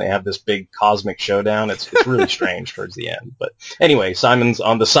lawgiver, and they have this big cosmic showdown. It's really strange towards the end, but anyway, Simon's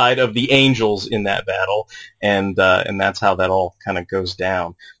on the side of the angels in that battle, and that's how that all kind of goes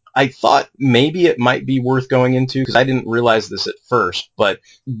down. I thought maybe it might be worth going into, because I didn't realize this at first, but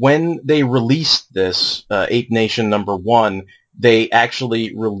when they released this, Ape Nation #1, they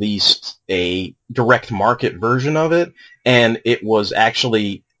actually released a direct market version of it, and it was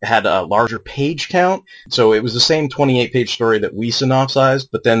actually had a larger page count. So it was the same 28-page story that we synopsized,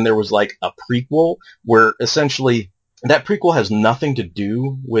 but then there was like a prequel where essentially That prequel has nothing to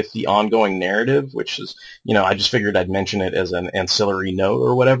do with the ongoing narrative, which is, I just figured I'd mention it as an ancillary note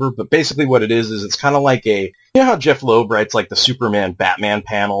or whatever. But basically what it is it's kind of like how Jeff Loeb writes like the Superman Batman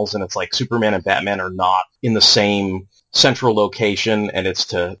panels, and it's like Superman and Batman are not in the same central location, and it's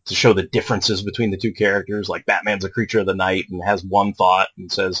to show the differences between the two characters. Like Batman's a creature of the night and has one thought and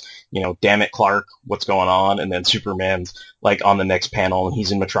says, damn it, Clark, what's going on? And then Superman's like on the next panel and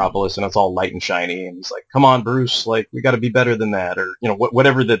he's in Metropolis and it's all light and shiny and he's like, come on, Bruce, like we got to be better than that, or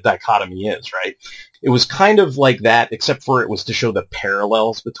whatever the dichotomy is, right? It was kind of like that, except for it was to show the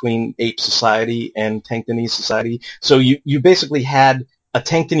parallels between ape society and Tanktonese society. So you basically had a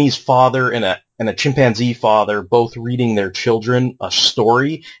Tanktonese father and a chimpanzee father both reading their children a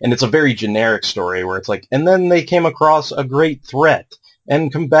story, and it's a very generic story where it's like, and then they came across a great threat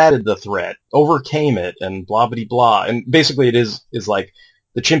and combated the threat, overcame it, and blah blah blah. And basically it is like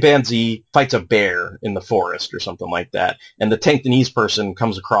the chimpanzee fights a bear in the forest or something like that, and the Tanktonese person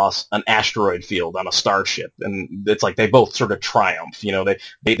comes across an asteroid field on a starship, and it's like they both sort of triumph.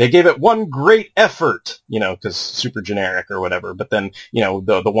 They gave it one great effort, because super generic or whatever. But then,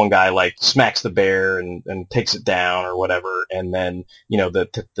 the one guy like smacks the bear and takes it down or whatever, and then,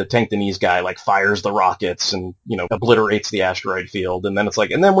 the Tanktonese guy like fires the rockets and, obliterates the asteroid field, and then it's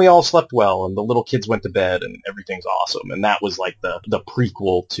like, and then we all slept well, and the little kids went to bed, and everything's awesome. And that was like the prequel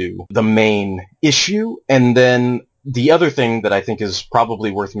to the main issue. And then the other thing that I think is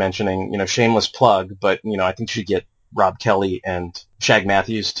probably worth mentioning, shameless plug, but I think you should get Rob Kelly and Shag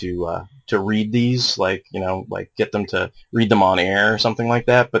Matthews to read these, like get them to read them on air or something like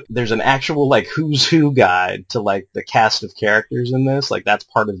that. But there's an actual like who's who guide to like the cast of characters in this. Like that's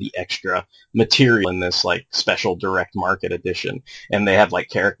part of the extra material in this like special direct market edition. And they have like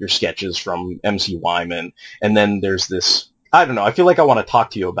character sketches from MC Wyman. And then there's this, I don't know, I feel like I want to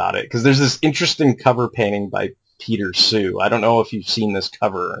talk to you about it because there's this interesting cover painting by Peter Sue. I don't know if you've seen this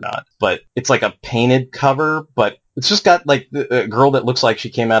cover or not, but it's like a painted cover, but it's just got like a girl that looks like she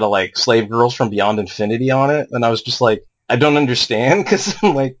came out of like Slave Girls from Beyond Infinity on it. And I was just like, I don't understand because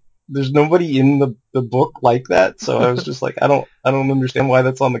I'm like, there's nobody in the book like that. So I was just like, I don't understand why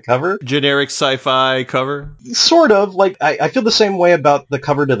that's on the cover. Generic sci-fi cover? Sort of. Like, I feel the same way about the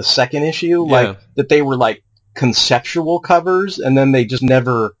cover to the second issue. Yeah. Like, that they were like conceptual covers and then they just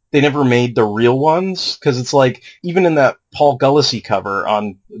never made the real ones, because it's like even in that Paul Gullisy cover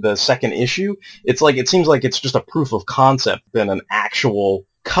on the second issue, it's like it seems like it's just a proof of concept than an actual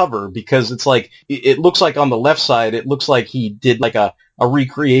cover, because it's like it looks like on the left side it looks like he did like a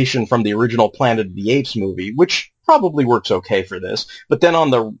recreation from the original Planet of the Apes movie, which probably works okay for this, but then on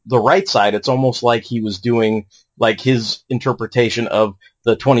the right side it's almost like he was doing like his interpretation of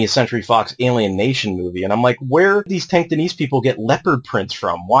the 20th Century Fox Alien Nation movie. And I'm like, where do these Tanktonese people get leopard prints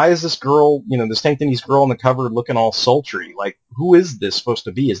from? Why is this girl, this Tanktonese girl on the cover looking all sultry? Like, who is this supposed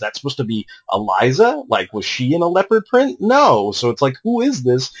to be? Is that supposed to be Eliza? Like, was she in a leopard print? No. So it's like, who is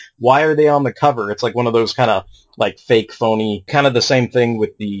this? Why are they on the cover? It's like one of those kind of like fake, phony, kind of the same thing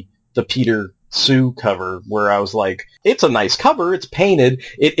with the Peter Sue cover, where I was like, it's a nice cover. It's painted.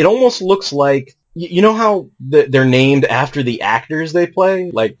 It almost looks like, you know how they're named after the actors they play?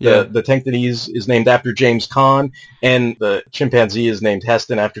 Like the Tanktonese is named after James Caan, and the chimpanzee is named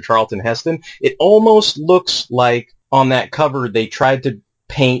Heston after Charlton Heston. It almost looks like on that cover they tried to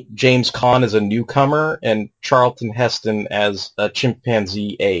paint James Caan as a newcomer and Charlton Heston as a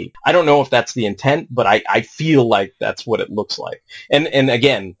chimpanzee ape. I don't know if that's the intent, but I feel like that's what it looks like. And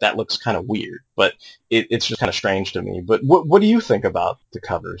again, that looks kind of weird, but it's just kind of strange to me. But what do you think about the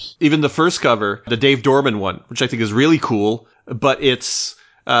covers? Even the first cover, the Dave Dorman one, which I think is really cool, but it's,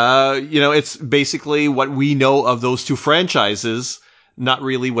 it's basically what we know of those two franchises, not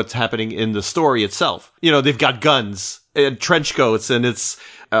really what's happening in the story itself. They've got guns and trench coats, and it's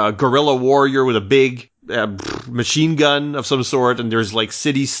a guerrilla warrior with a big machine gun of some sort, and there's like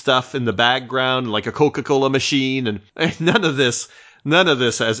city stuff in the background, like a Coca-Cola machine, and none of this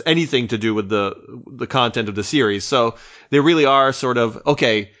has anything to do with the content of the series. So they really are sort of,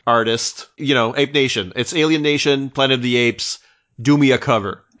 okay, artist, Ape Nation. It's Alien Nation, Planet of the Apes, do me a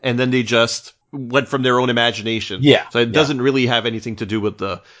cover. And then they just went from their own imagination. Yeah. So it doesn't really have anything to do with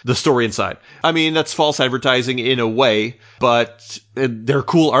the story inside. I mean, that's false advertising in a way, but they're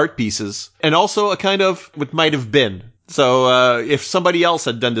cool art pieces. And also a kind of what might have been. So if somebody else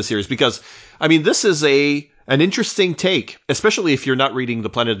had done the series, because, I mean, this is an interesting take, especially if you're not reading the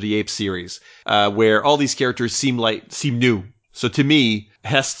Planet of the Apes series, where all these characters seem new. So to me,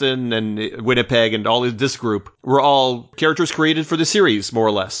 Heston and Winnipeg and all of this group were all characters created for the series, more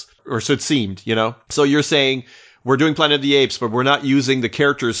or less. Or so it seemed, So you're saying, we're doing Planet of the Apes, but we're not using the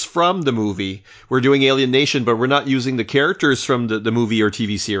characters from the movie. We're doing Alien Nation, but we're not using the characters from the movie or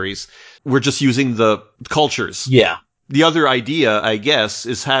TV series. We're just using the cultures. Yeah. The other idea, I guess,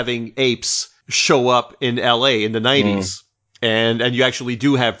 is having apes show up in LA in the 90s. And you actually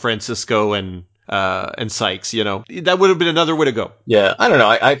do have Francisco and Sykes, you know. That would have been another way to go. Yeah, I don't know.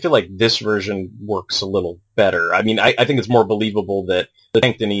 I feel like this version works a little better. I mean, I think it's more believable that the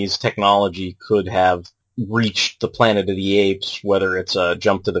Tanctonese technology could have reached the Planet of the Apes, whether it's a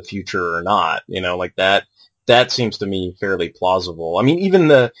jump to the future or not. You know, like that. That seems to me fairly plausible. I mean, even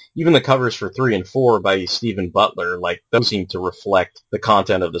the covers for 3 and 4 by Stephen Butler, like those seem to reflect the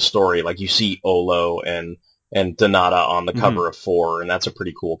content of the story. Like you see Olo and Donata on the cover of 4, and that's a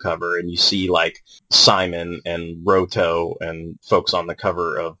pretty cool cover. And you see like Simon and Roto and folks on the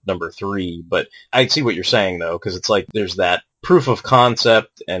cover of number 3. But I see what you're saying though, because it's like there's that proof of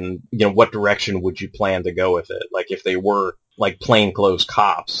concept, and you know, what direction would you plan to go with it? Like if they were like plainclothes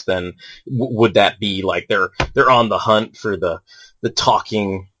cops, then would that be like they're on the hunt for the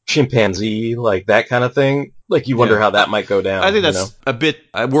talking chimpanzee, like that kind of thing? Like you wonder how that might go down. I think that's a bit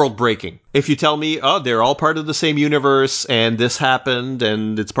world breaking. If you tell me, oh, they're all part of the same universe and this happened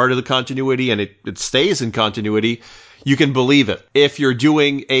and it's part of the continuity and it stays in continuity, you can believe it. If you're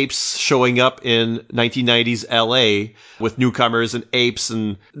doing apes showing up in 1990s LA with newcomers and apes,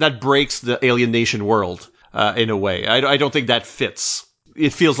 and that breaks the Alien Nation world in a way. I don't think that fits.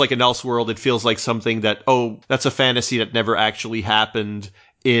 It feels like an Elseworld. It feels like something that, oh, that's a fantasy that never actually happened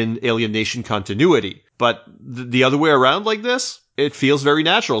in Alien Nation continuity. But the other way around like this, it feels very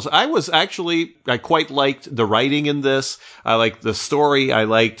natural. So I quite liked the writing in this. I liked the story.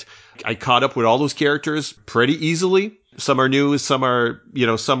 I caught up with all those characters pretty easily. Some are new, some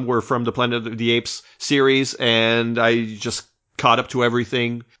were from the Planet of the Apes series, and I just caught up to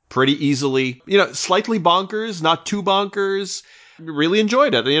everything pretty easily. You know, slightly bonkers, not too bonkers. Really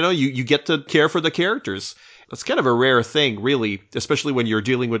enjoyed it. You know, you get to care for the characters. It's kind of a rare thing, really, especially when you're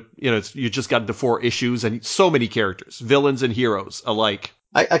dealing with, you know, you just got the 4 issues and so many characters, villains and heroes alike.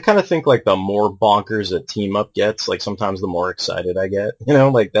 I kind of think like the more bonkers a team up gets, like sometimes the more excited I get. You know,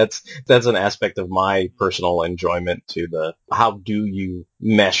 like that's an aspect of my personal enjoyment to the how do you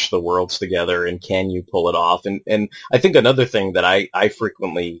mesh the worlds together and can you pull it off? And I think another thing that I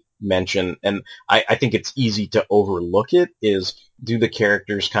frequently mention, and I think it's easy to overlook it, is do the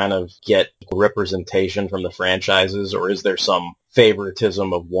characters kind of get representation from the franchises, or is there some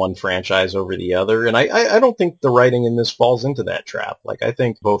favoritism of one franchise over the other? And I don't think the writing in this falls into that trap. Like, I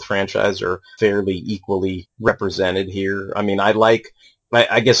think both franchises are fairly equally represented here. I mean,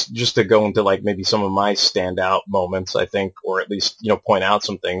 I guess just to go into like maybe some of my standout moments, I think, or at least, you know, point out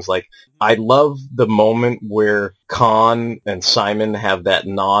some things. Like, I love the moment where Khan and Simon have that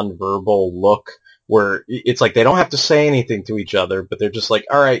non-verbal look where it's like they don't have to say anything to each other, but they're just like,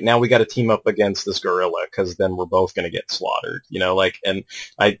 all right, now we got to team up against this gorilla because then we're both going to get slaughtered, you know, like, and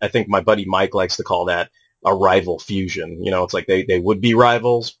I think my buddy Mike likes to call that a rival fusion. You know, it's like they would be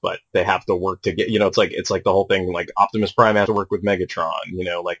rivals, but they have to work to get, you know, it's like the whole thing, like Optimus Prime has to work with Megatron, you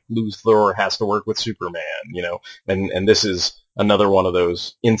know, like Luthor has to work with Superman, you know, and this is another one of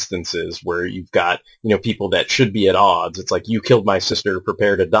those instances where you've got, you know, people that should be at odds. It's like, you killed my sister,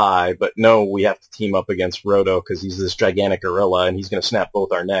 prepare to die, but no, we have to team up against Roto because he's this gigantic gorilla and he's going to snap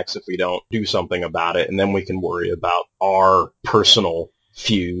both our necks if we don't do something about it, and then we can worry about our personal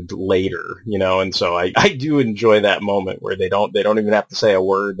feud later, you know. And so I do enjoy that moment where they don't even have to say a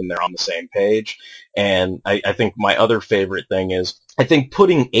word and they're on the same page. And I think my other favorite thing is, I think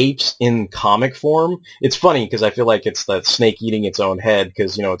putting apes in comic form, it's funny because I feel like it's that snake eating its own head,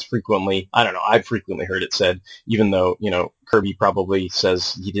 because, you know, it's frequently, I don't know, I've frequently heard it said, even though, you know, Kirby probably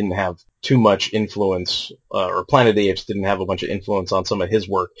says he didn't have too much influence, or Planet of the Apes didn't have a bunch of influence on some of his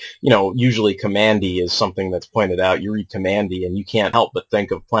work. You know, usually Commandy is something that's pointed out. You read Commandy and you can't help but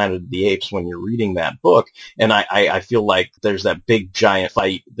think of Planet of the Apes when you're reading that book. And I feel like there's that big giant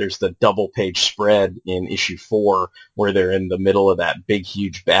fight. There's the double page spread in issue 4 where they're in the middle of that big,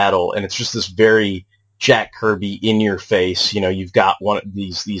 huge battle. And it's just this very Jack Kirby in your face. You know, you've got one of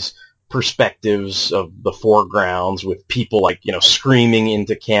these perspectives of the foregrounds with people, like, you know, screaming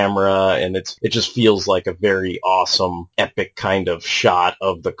into camera, and it just feels like a very awesome, epic kind of shot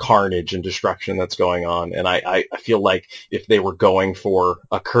of the carnage and destruction that's going on. And I feel like if they were going for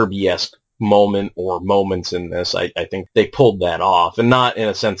a Kirby-esque moment or moments in this. I think they pulled that off, and not in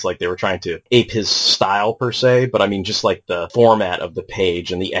a sense like they were trying to ape his style per se, but I mean just like the format of the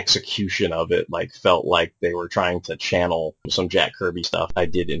page and the execution of it like felt like they were trying to channel some Jack Kirby stuff. I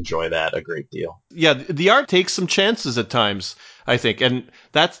did enjoy that a great deal. Yeah, the art takes some chances at times, I think, and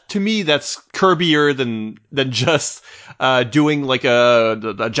that's, to me, that's Kirby-er than just doing like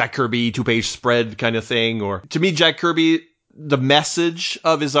a Jack Kirby 2-page spread kind of thing. Or to me, Jack Kirby, the message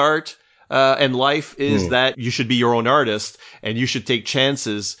of his art and life is that you should be your own artist and you should take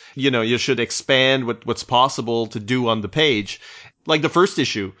chances. You know, you should expand what's possible to do on the page. Like the first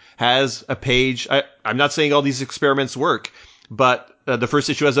issue has a page. I'm not saying all these experiments work, but the first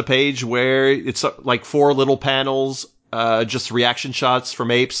issue has a page where it's like 4 little panels, just reaction shots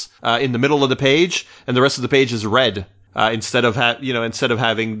from apes in the middle of the page, and the rest of the page is red. Instead of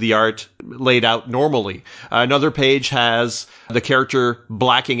having the art laid out normally. Another page has the character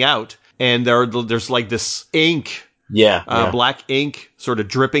blacking out, and there's like this ink, black ink sort of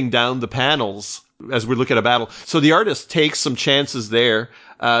dripping down the panels as we look at a battle. So the artist takes some chances there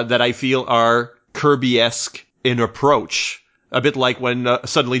that I feel are Kirby-esque in approach. A bit like when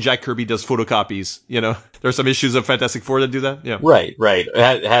suddenly Jack Kirby does photocopies, you know. There's some issues of Fantastic Four that do that. Yeah. Right.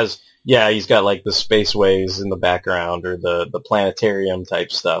 It has, he's got like the spaceways in the background or the planetarium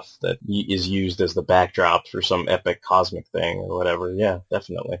type stuff that is used as the backdrop for some epic cosmic thing or whatever. Yeah,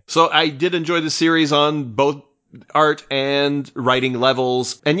 definitely. So I did enjoy the series on both art and writing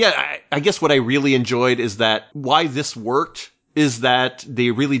levels. And yeah, I guess what I really enjoyed is that why this worked is that they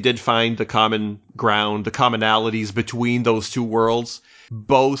really did find the common ground, the commonalities between those two worlds,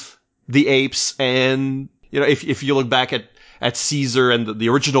 both the apes and, you know, if you look back at Caesar and the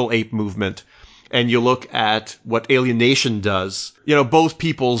original ape movement, and you look at what Alien Nation does, you know, both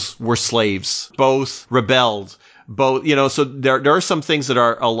peoples were slaves, both rebelled, both, you know, so there are some things that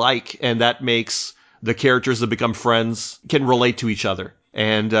are alike, and that makes the characters that become friends can relate to each other.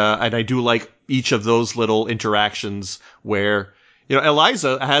 And I do like each of those little interactions where, you know,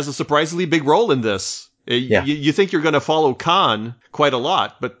 Eliza has a surprisingly big role in this. You think you're going to follow Khan quite a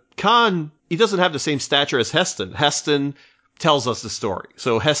lot, but Khan, he doesn't have the same stature as Heston. Heston tells us the story.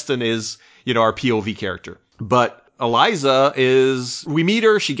 So Heston is, you know, our POV character. But Eliza we meet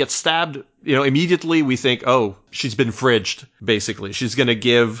her, she gets stabbed, you know, immediately we think, oh, she's been fridged, basically. She's going to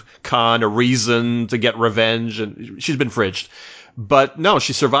give Khan a reason to get revenge, and she's been fridged. But no,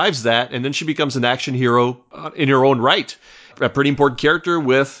 she survives that, and then she becomes an action hero in her own right. A pretty important character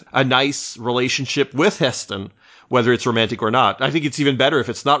with a nice relationship with Heston, whether it's romantic or not. I think it's even better if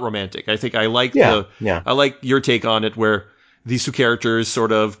it's not romantic. I think I like I like your take on it, where these two characters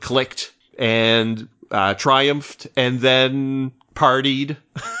sort of clicked and triumphed and then partied.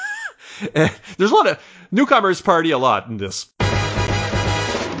 There's a lot of newcomers party a lot in this.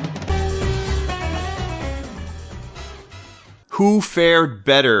 Who fared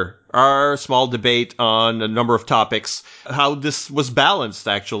better? Our small debate on a number of topics, how this was balanced,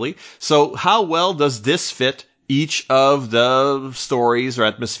 actually. So how well does this fit each of the stories or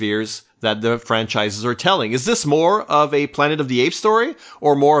atmospheres that the franchises are telling? Is this more of a Planet of the Apes story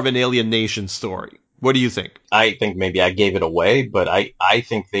or more of an Alien Nation story? What do you think? I think maybe I gave it away, but I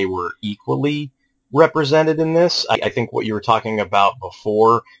think they were equally represented in this. I think what you were talking about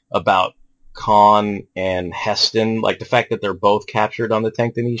before about Khan and Heston, like the fact that they're both captured on the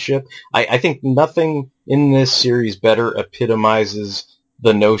Tenktonese ship, I think nothing in this series better epitomizes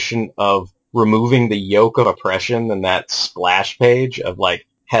the notion of removing the yoke of oppression than that splash page of like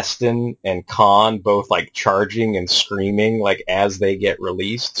Heston and Khan both like charging and screaming like as they get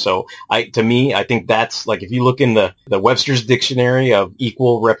released. So to me, I think that's like, if you look in the Webster's Dictionary of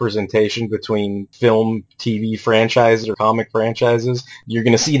equal representation between film, TV franchises or comic franchises, you're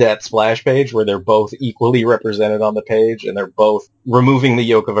going to see that splash page where they're both equally represented on the page and they're both removing the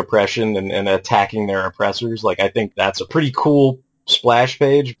yoke of oppression and attacking their oppressors. Like, I think that's a pretty cool splash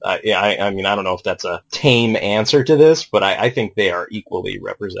page. I mean, I don't know if that's a tame answer to this, but I think they are equally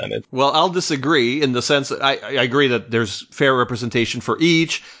represented. Well, I'll disagree in the sense that I agree that there's fair representation for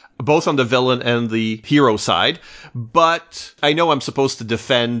each, both on the villain and the hero side. But I know I'm supposed to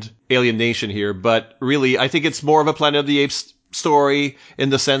defend Alien Nation here, but really, I think it's more of a Planet of the Apes story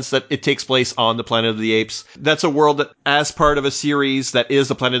in the sense that it takes place on the Planet of the Apes. That's a world that, as part of a series that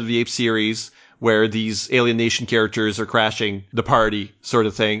is a Planet of the Apes series, where these Alien Nation characters are crashing the party sort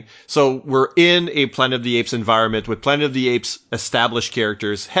of thing. So we're in a Planet of the Apes environment with Planet of the Apes established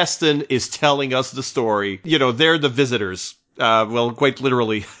characters. Heston is telling us the story. You know, they're the visitors. Well, quite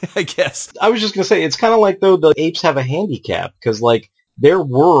literally, I guess. I was just going to say, it's kind of like, though, the apes have a handicap because, like, their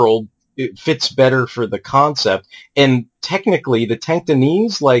world it fits better for the concept. And technically, the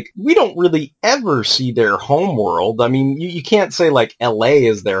Tanktonese, like, we don't really ever see their home world. I mean, you can't say, like, LA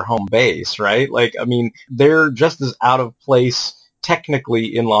is their home base, right? Like, I mean, they're just as out of place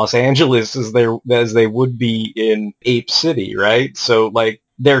technically in Los Angeles as they would be in Ape City, right? So, like,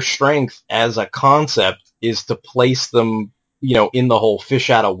 their strength as a concept is to place them, in the whole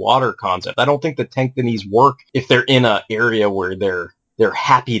fish out of water concept. I don't think the Tanktonese work if they're in an area where they're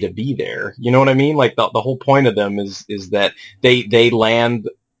happy to be there. You know what I mean? Like the whole point of them is that they land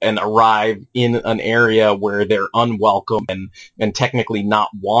and arrive in an area where they're unwelcome and technically not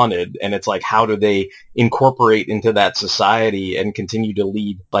wanted. And it's like, how do they incorporate into that society and continue to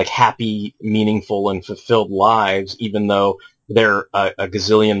lead like happy, meaningful, and fulfilled lives, even though they're a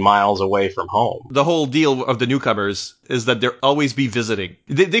gazillion miles away from home? The whole deal of the newcomers is that they'll always be visiting.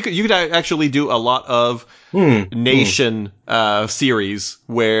 You could actually do a lot of nation series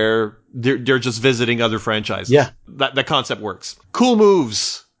where they're just visiting other franchises. Yeah. That concept works. Cool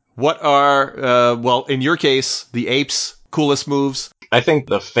moves. What are, well, in your case, the apes' coolest moves? I think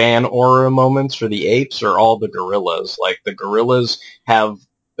the fan aura moments for the apes are all the gorillas. Like, the gorillas have,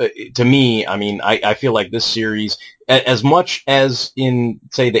 to me, I mean, I feel like this series, as much as in,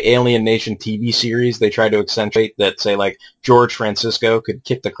 say, the Alien Nation TV series, they try to accentuate that, say, like, George Francisco could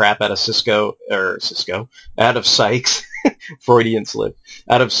kick the crap out of out of Sykes, Freudian slip,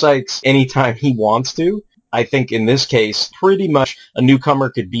 out of Sykes anytime he wants to. I think in this case, pretty much a newcomer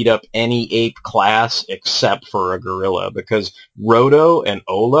could beat up any ape class except for a gorilla, because Roto and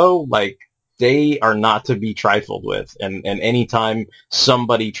Olo, like, they are not to be trifled with. And anytime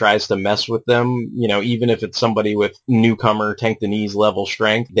somebody tries to mess with them, even if it's somebody with newcomer Tanktonese level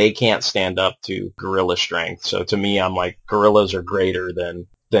strength, they can't stand up to gorilla strength. So to me, I'm like, gorillas are greater than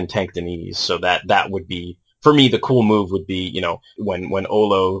Tanktonese. So that would be, for me, the cool move would be, when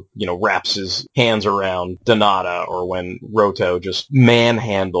Olo, wraps his hands around Donata, or when Roto just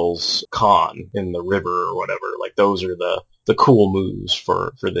manhandles Khan in the river or whatever. Like, those are the cool moves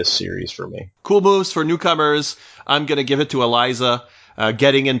for this series for me. Cool moves for newcomers. I'm going to give it to Eliza,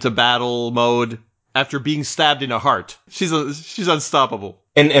 getting into battle mode after being stabbed in the heart. She's unstoppable.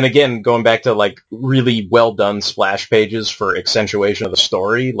 And again, going back to like really well done splash pages for accentuation of the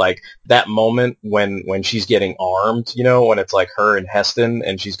story, like that moment when she's getting armed, when it's like her and Heston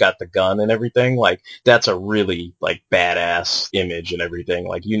and she's got the gun and everything, like that's a really like badass image and everything.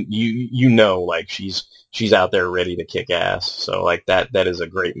 Like like she's out there ready to kick ass. So like that is a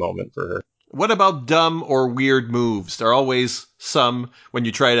great moment for her. What about dumb or weird moves? There are always some when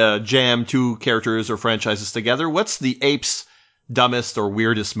you try to jam two characters or franchises together. What's the ape's dumbest or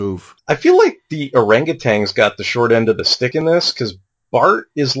weirdest move? I feel like the orangutans got the short end of the stick in this, because Bart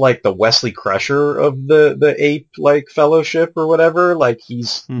is like the Wesley Crusher of the ape like fellowship or whatever. Like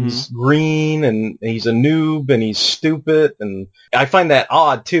he's green and he's a noob and he's stupid, and I find that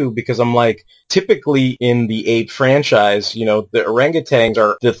odd too, because I'm like, typically in the ape franchise, the orangutans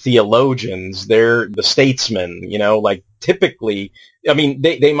are the theologians, they're the statesmen, like typically, I mean,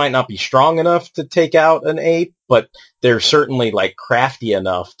 they might not be strong enough to take out an ape, but they're certainly like crafty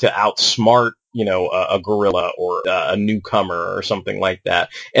enough to outsmart, a gorilla or a newcomer or something like that.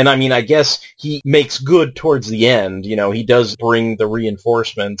 And I mean, I guess he makes good towards the end. He does bring the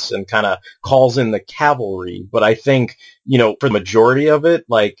reinforcements and kind of calls in the cavalry. But I think, for the majority of it,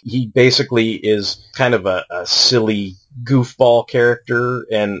 like he basically is kind of a silly goofball character.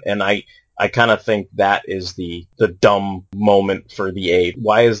 And I kind of think that is the dumb moment for the ape.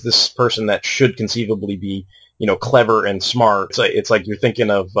 Why is this person that should conceivably be, clever and smart? It's like you're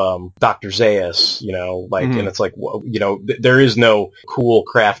thinking of Dr. Zaius, and it's like, there is no cool,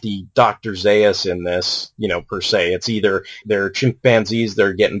 crafty Dr. Zaius in this, per se. It's either they're chimpanzees that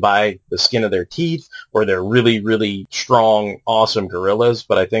are getting by the skin of their teeth, or they're really, really strong, awesome gorillas.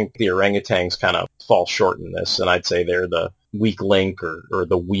 But I think the orangutans kind of fall short in this, and I'd say they're the weak link or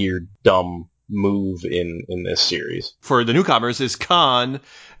the weird, dumb move in this series. For the newcomers is Khan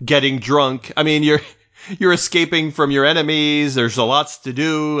getting drunk. I mean, you're escaping from your enemies. There's a lots to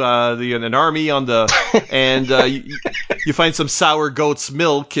do. An army on the, and you find some sour goat's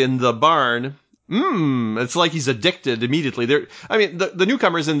milk in the barn. It's like he's addicted immediately. The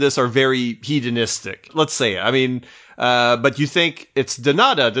newcomers in this are very hedonistic. Let's say, but you think it's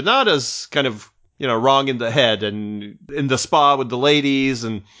Donata. Donata's kind of, wrong in the head and in the spa with the ladies,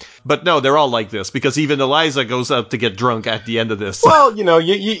 but no, they're all like this, because even Eliza goes out to get drunk at the end of this. Well,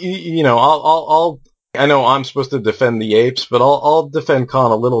 I know I'm supposed to defend the apes, but I'll defend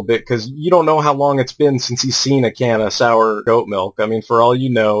Khan a little bit because you don't know how long it's been since he's seen a can of sour goat milk. I mean, for all you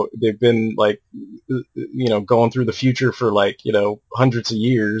know, they've been like, going through the future for like, hundreds of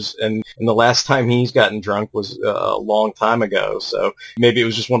years, and the last time he's gotten drunk was a long time ago. So maybe it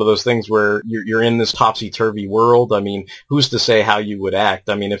was just one of those things where you're in this topsy-turvy world. I mean, who's to say how you would act?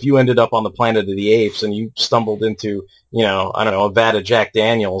 I mean, if you ended up on the Planet of the Apes and you stumbled into I don't know, a vat of Jack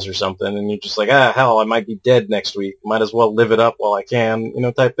Daniels or something, and you're just like, hell, I might be dead next week. Might as well live it up while I can,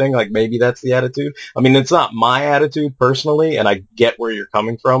 type thing. Like, maybe that's the attitude. I mean, it's not my attitude personally, and I get where you're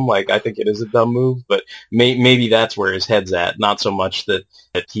coming from. Like, I think it is a dumb move, but maybe that's where his head's at. Not so much that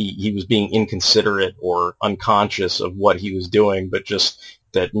he was being inconsiderate or unconscious of what he was doing, but just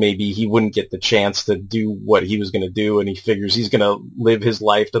that maybe he wouldn't get the chance to do what he was going to do, and he figures he's going to live his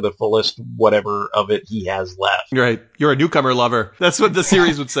life to the fullest, whatever of it he has left. Right. You're a newcomer lover. That's what the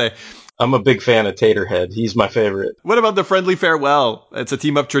series would say. I'm a big fan of Taterhead. He's my favorite. What about the friendly farewell? It's a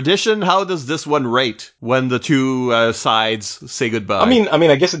team-up tradition. How does this one rate when the two sides say goodbye? I mean,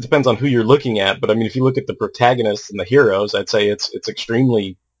 I guess it depends on who you're looking at, but I mean, if you look at the protagonists and the heroes, I'd say it's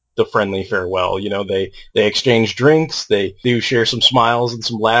extremely the friendly farewell. They exchange drinks, they do share some smiles and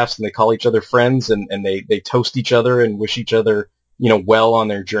some laughs, and they call each other friends, and they toast each other and wish each other well on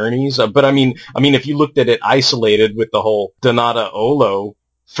their journeys. But I mean, if you looked at it isolated with the whole Donata Olo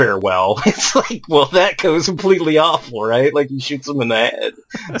farewell, it's like, well, that goes completely awful, right? Like, he shoots him in the head.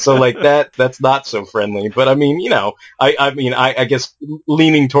 So like that's not so friendly. But I mean, I guess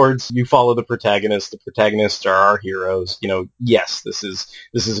leaning towards you follow the protagonist. The protagonists are our heroes. Yes, this is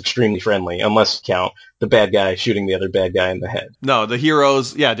extremely friendly, unless you count the bad guy shooting the other bad guy in the head. No, the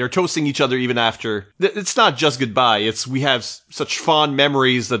heroes, yeah, they're toasting each other even after. It's not just goodbye. We have such fond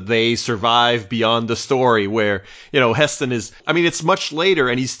memories that they survive beyond the story where, Heston it's much later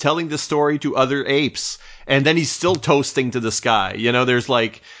and he's telling the story to other apes and then he's still toasting to the sky. There's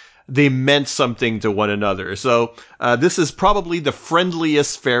like, they meant something to one another. So, this is probably the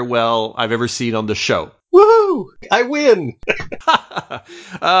friendliest farewell I've ever seen on the show. Woohoo! I win!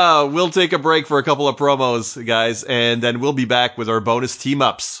 We'll take a break for a couple of promos, guys, and then we'll be back with our bonus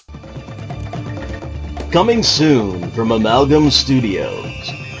team-ups. Coming soon from Amalgam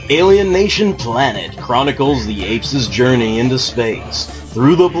Studios, Alien Nation Planet chronicles the apes' journey into space,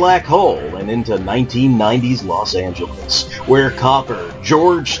 through the black hole and into 1990s Los Angeles, where Copper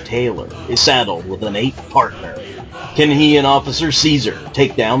George Taylor is saddled with an ape partner. Can he and Officer Caesar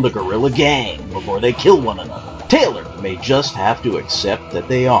take down the gorilla gang before they kill one another? Taylor may just have to accept that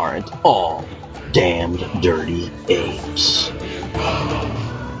they aren't all damned dirty apes.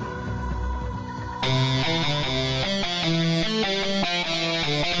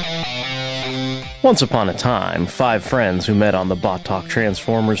 Once upon a time, 5 friends who met on the Bot Talk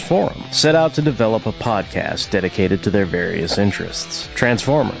Transformers forum set out to develop a podcast dedicated to their various interests.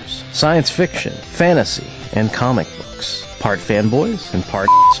 Transformers, science fiction, fantasy, and comic books. Part fanboys and part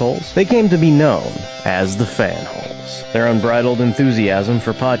assholes, they came to be known as the Fanholes. Their unbridled enthusiasm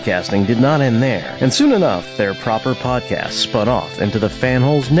for podcasting did not end there, and soon enough, their proper podcast spun off into the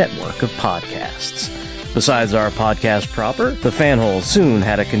Fanholes network of podcasts. Besides our podcast proper, the Fanholes soon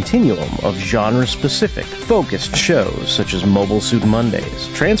had a continuum of genre-specific, focused shows such as Mobile Suit Mondays,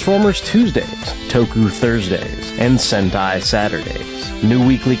 Transformers Tuesdays, Toku Thursdays, and Sentai Saturdays. New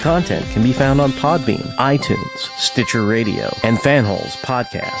weekly content can be found on Podbean, iTunes, Stitcher Radio, and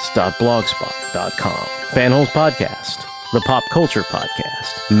fanholespodcast.blogspot.com. Fanholes Podcast, the pop culture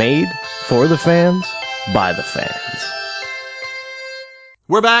podcast, made for the fans, by the fans.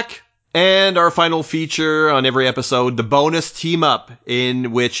 We're back! And our final feature on every episode, the bonus team-up,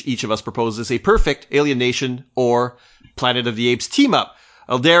 in which each of us proposes a perfect Alien Nation or Planet of the Apes team-up.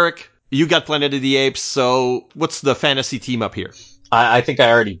 Derek, you got Planet of the Apes, so what's the fantasy team-up here? I think I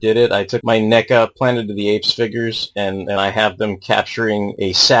already did it. I took my NECA Planet of the Apes figures, and I have them capturing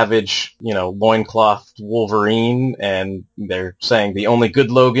a savage, loincloth Wolverine, and they're saying the only good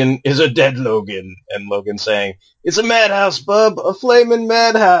Logan is a dead Logan, and Logan saying, it's a madhouse, bub, a flaming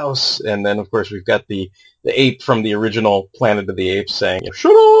madhouse. And then, of course, we've got the ape from the original Planet of the Apes saying,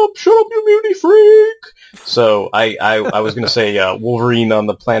 shut up, you muty freak. So I was going to say Wolverine on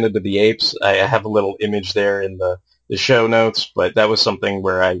the Planet of the Apes. I have a little image there in the show notes, but that was something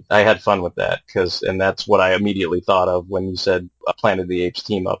where I had fun with that, and that's what I immediately thought of when you said Planet of the Apes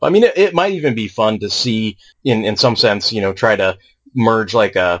team up. I mean, it might even be fun to see, in some sense, try to merge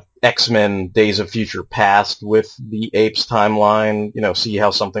like a X-Men Days of Future Past with the Apes timeline, see how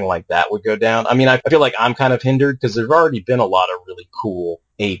something like that would go down. I mean, I feel like I'm kind of hindered because there's already been a lot of really cool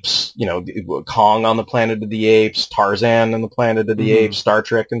apes, Kong on the Planet of the Apes, Tarzan and the Planet of the Apes, Star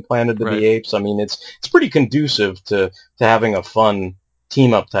Trek and Planet of the Apes. I mean, it's pretty conducive to having a fun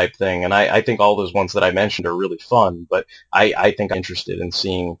team up type thing. And I think all those ones that I mentioned are really fun, but I think I'm interested in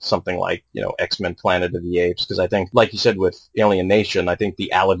seeing something like, X-Men Planet of the Apes, because I think, like you said with Alien Nation, I think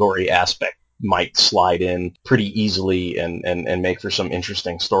the allegory aspect might slide in pretty easily and make for some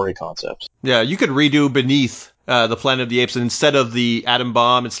interesting story concepts. Yeah, you could redo Beneath, the Planet of the Apes, and instead of the atom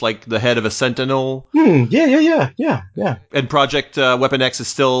bomb, it's like the head of a sentinel. Yeah. And Project Weapon X is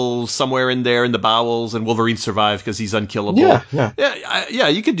still somewhere in there in the bowels, and Wolverine survived because he's unkillable. Yeah.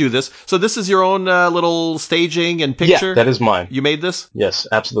 You could do this. So this is your own little staging and picture? Yeah, that is mine. You made this? Yes,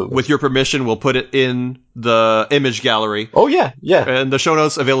 absolutely. With your permission, we'll put it in the image gallery. Oh, yeah. And the show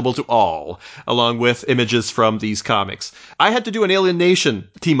notes available to all, along with images from these comics. I had to do an Alien Nation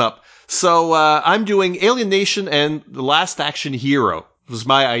team up. So I'm doing Alien Nation and The Last Action Hero. Was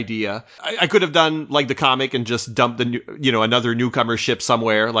my idea. I could have done like the comic and just dumped another newcomer ship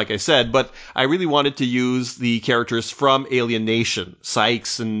somewhere, like I said, but I really wanted to use the characters from Alien Nation,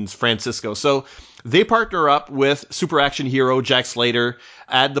 Sykes and Francisco. So they partner up with super action hero Jack Slater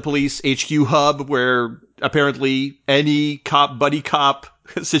at the police HQ hub, where apparently any buddy cop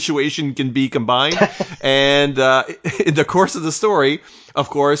situation can be combined. And in the course of the story, of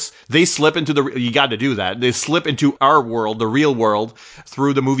course, they slip into you got to do that. They slip into our world, the real world,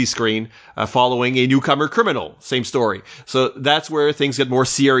 through the movie screen, following a newcomer criminal. Same story. So that's where things get more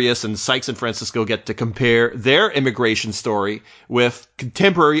serious, and Sykes and Francisco get to compare their immigration story with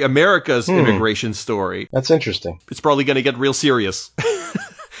contemporary America's immigration story. That's interesting. It's probably going to get real serious.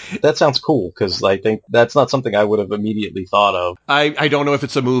 That sounds cool, because I think that's not something I would have immediately thought of. I don't know if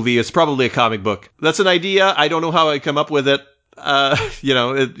it's a movie. It's probably a comic book. That's an idea. I don't know how I come up with it.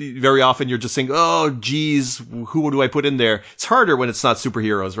 Very often you're just saying, oh, geez, who do I put in there? It's harder when it's not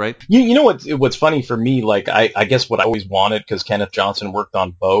superheroes, right? You know what's funny for me, like, I guess what I always wanted, because Kenneth Johnson worked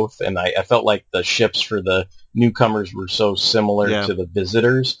on both, and I felt like the ships for the newcomers were so similar to the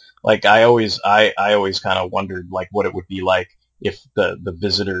visitors. Like, I always kind of wondered, like, what it would be like if the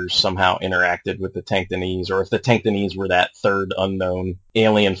visitors somehow interacted with the Tanctonese, or if the Tanctonese were that third unknown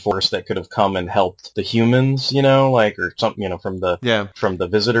alien force that could have come and helped the humans, or something, from the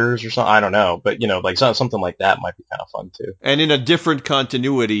visitors or something. I don't know, but like something like that might be kind of fun too. And in a different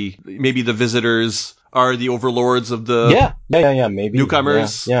continuity, maybe the visitors are the overlords of the maybe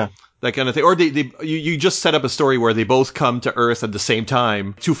newcomers. Yeah. That kind of thing. Or you just set up a story where they both come to Earth at the same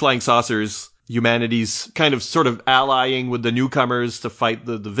time. Two flying saucers. Humanity's kind of sort of allying with the newcomers to fight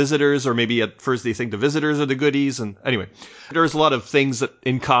the visitors, or maybe at first they think the visitors are the goodies. And anyway, there's a lot of things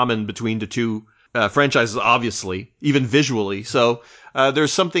in common between the two franchises, obviously, even visually. So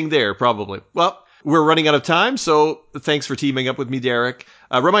there's something there, probably. Well, we're running out of time, so thanks for teaming up with me, Derek.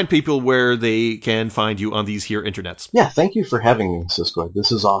 Remind people where they can find you on these here internets. Yeah, thank you for having me, Cisco.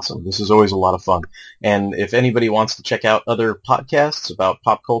 This is awesome. This is always a lot of fun. And if anybody wants to check out other podcasts about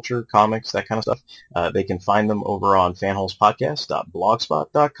pop culture, comics, that kind of stuff, they can find them over on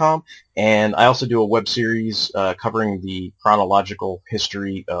fanholespodcast.blogspot.com. And I also do a web series covering the chronological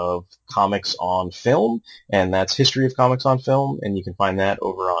history of comics on film, and that's History of Comics on Film, and you can find that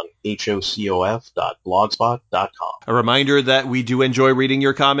over on hocof.blogspot.com. A reminder that we do enjoy reading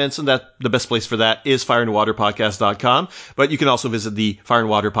your comments, and that the best place for that is fireandwaterpodcast.com. But you can also visit the Fire and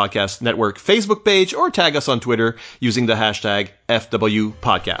Water Podcast Network Facebook page or tag us on Twitter using the hashtag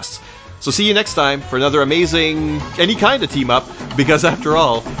FWPodcasts. So see you next time for another amazing, any kind of team up, because after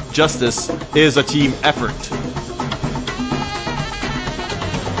all, justice is a team effort.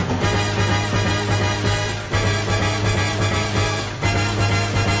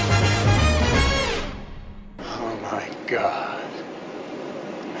 Oh my God.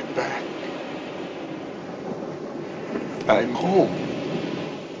 I'm back. I'm home.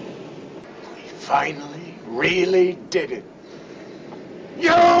 We finally really did it. You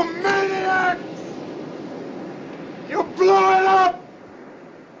maniacs! You blew it up!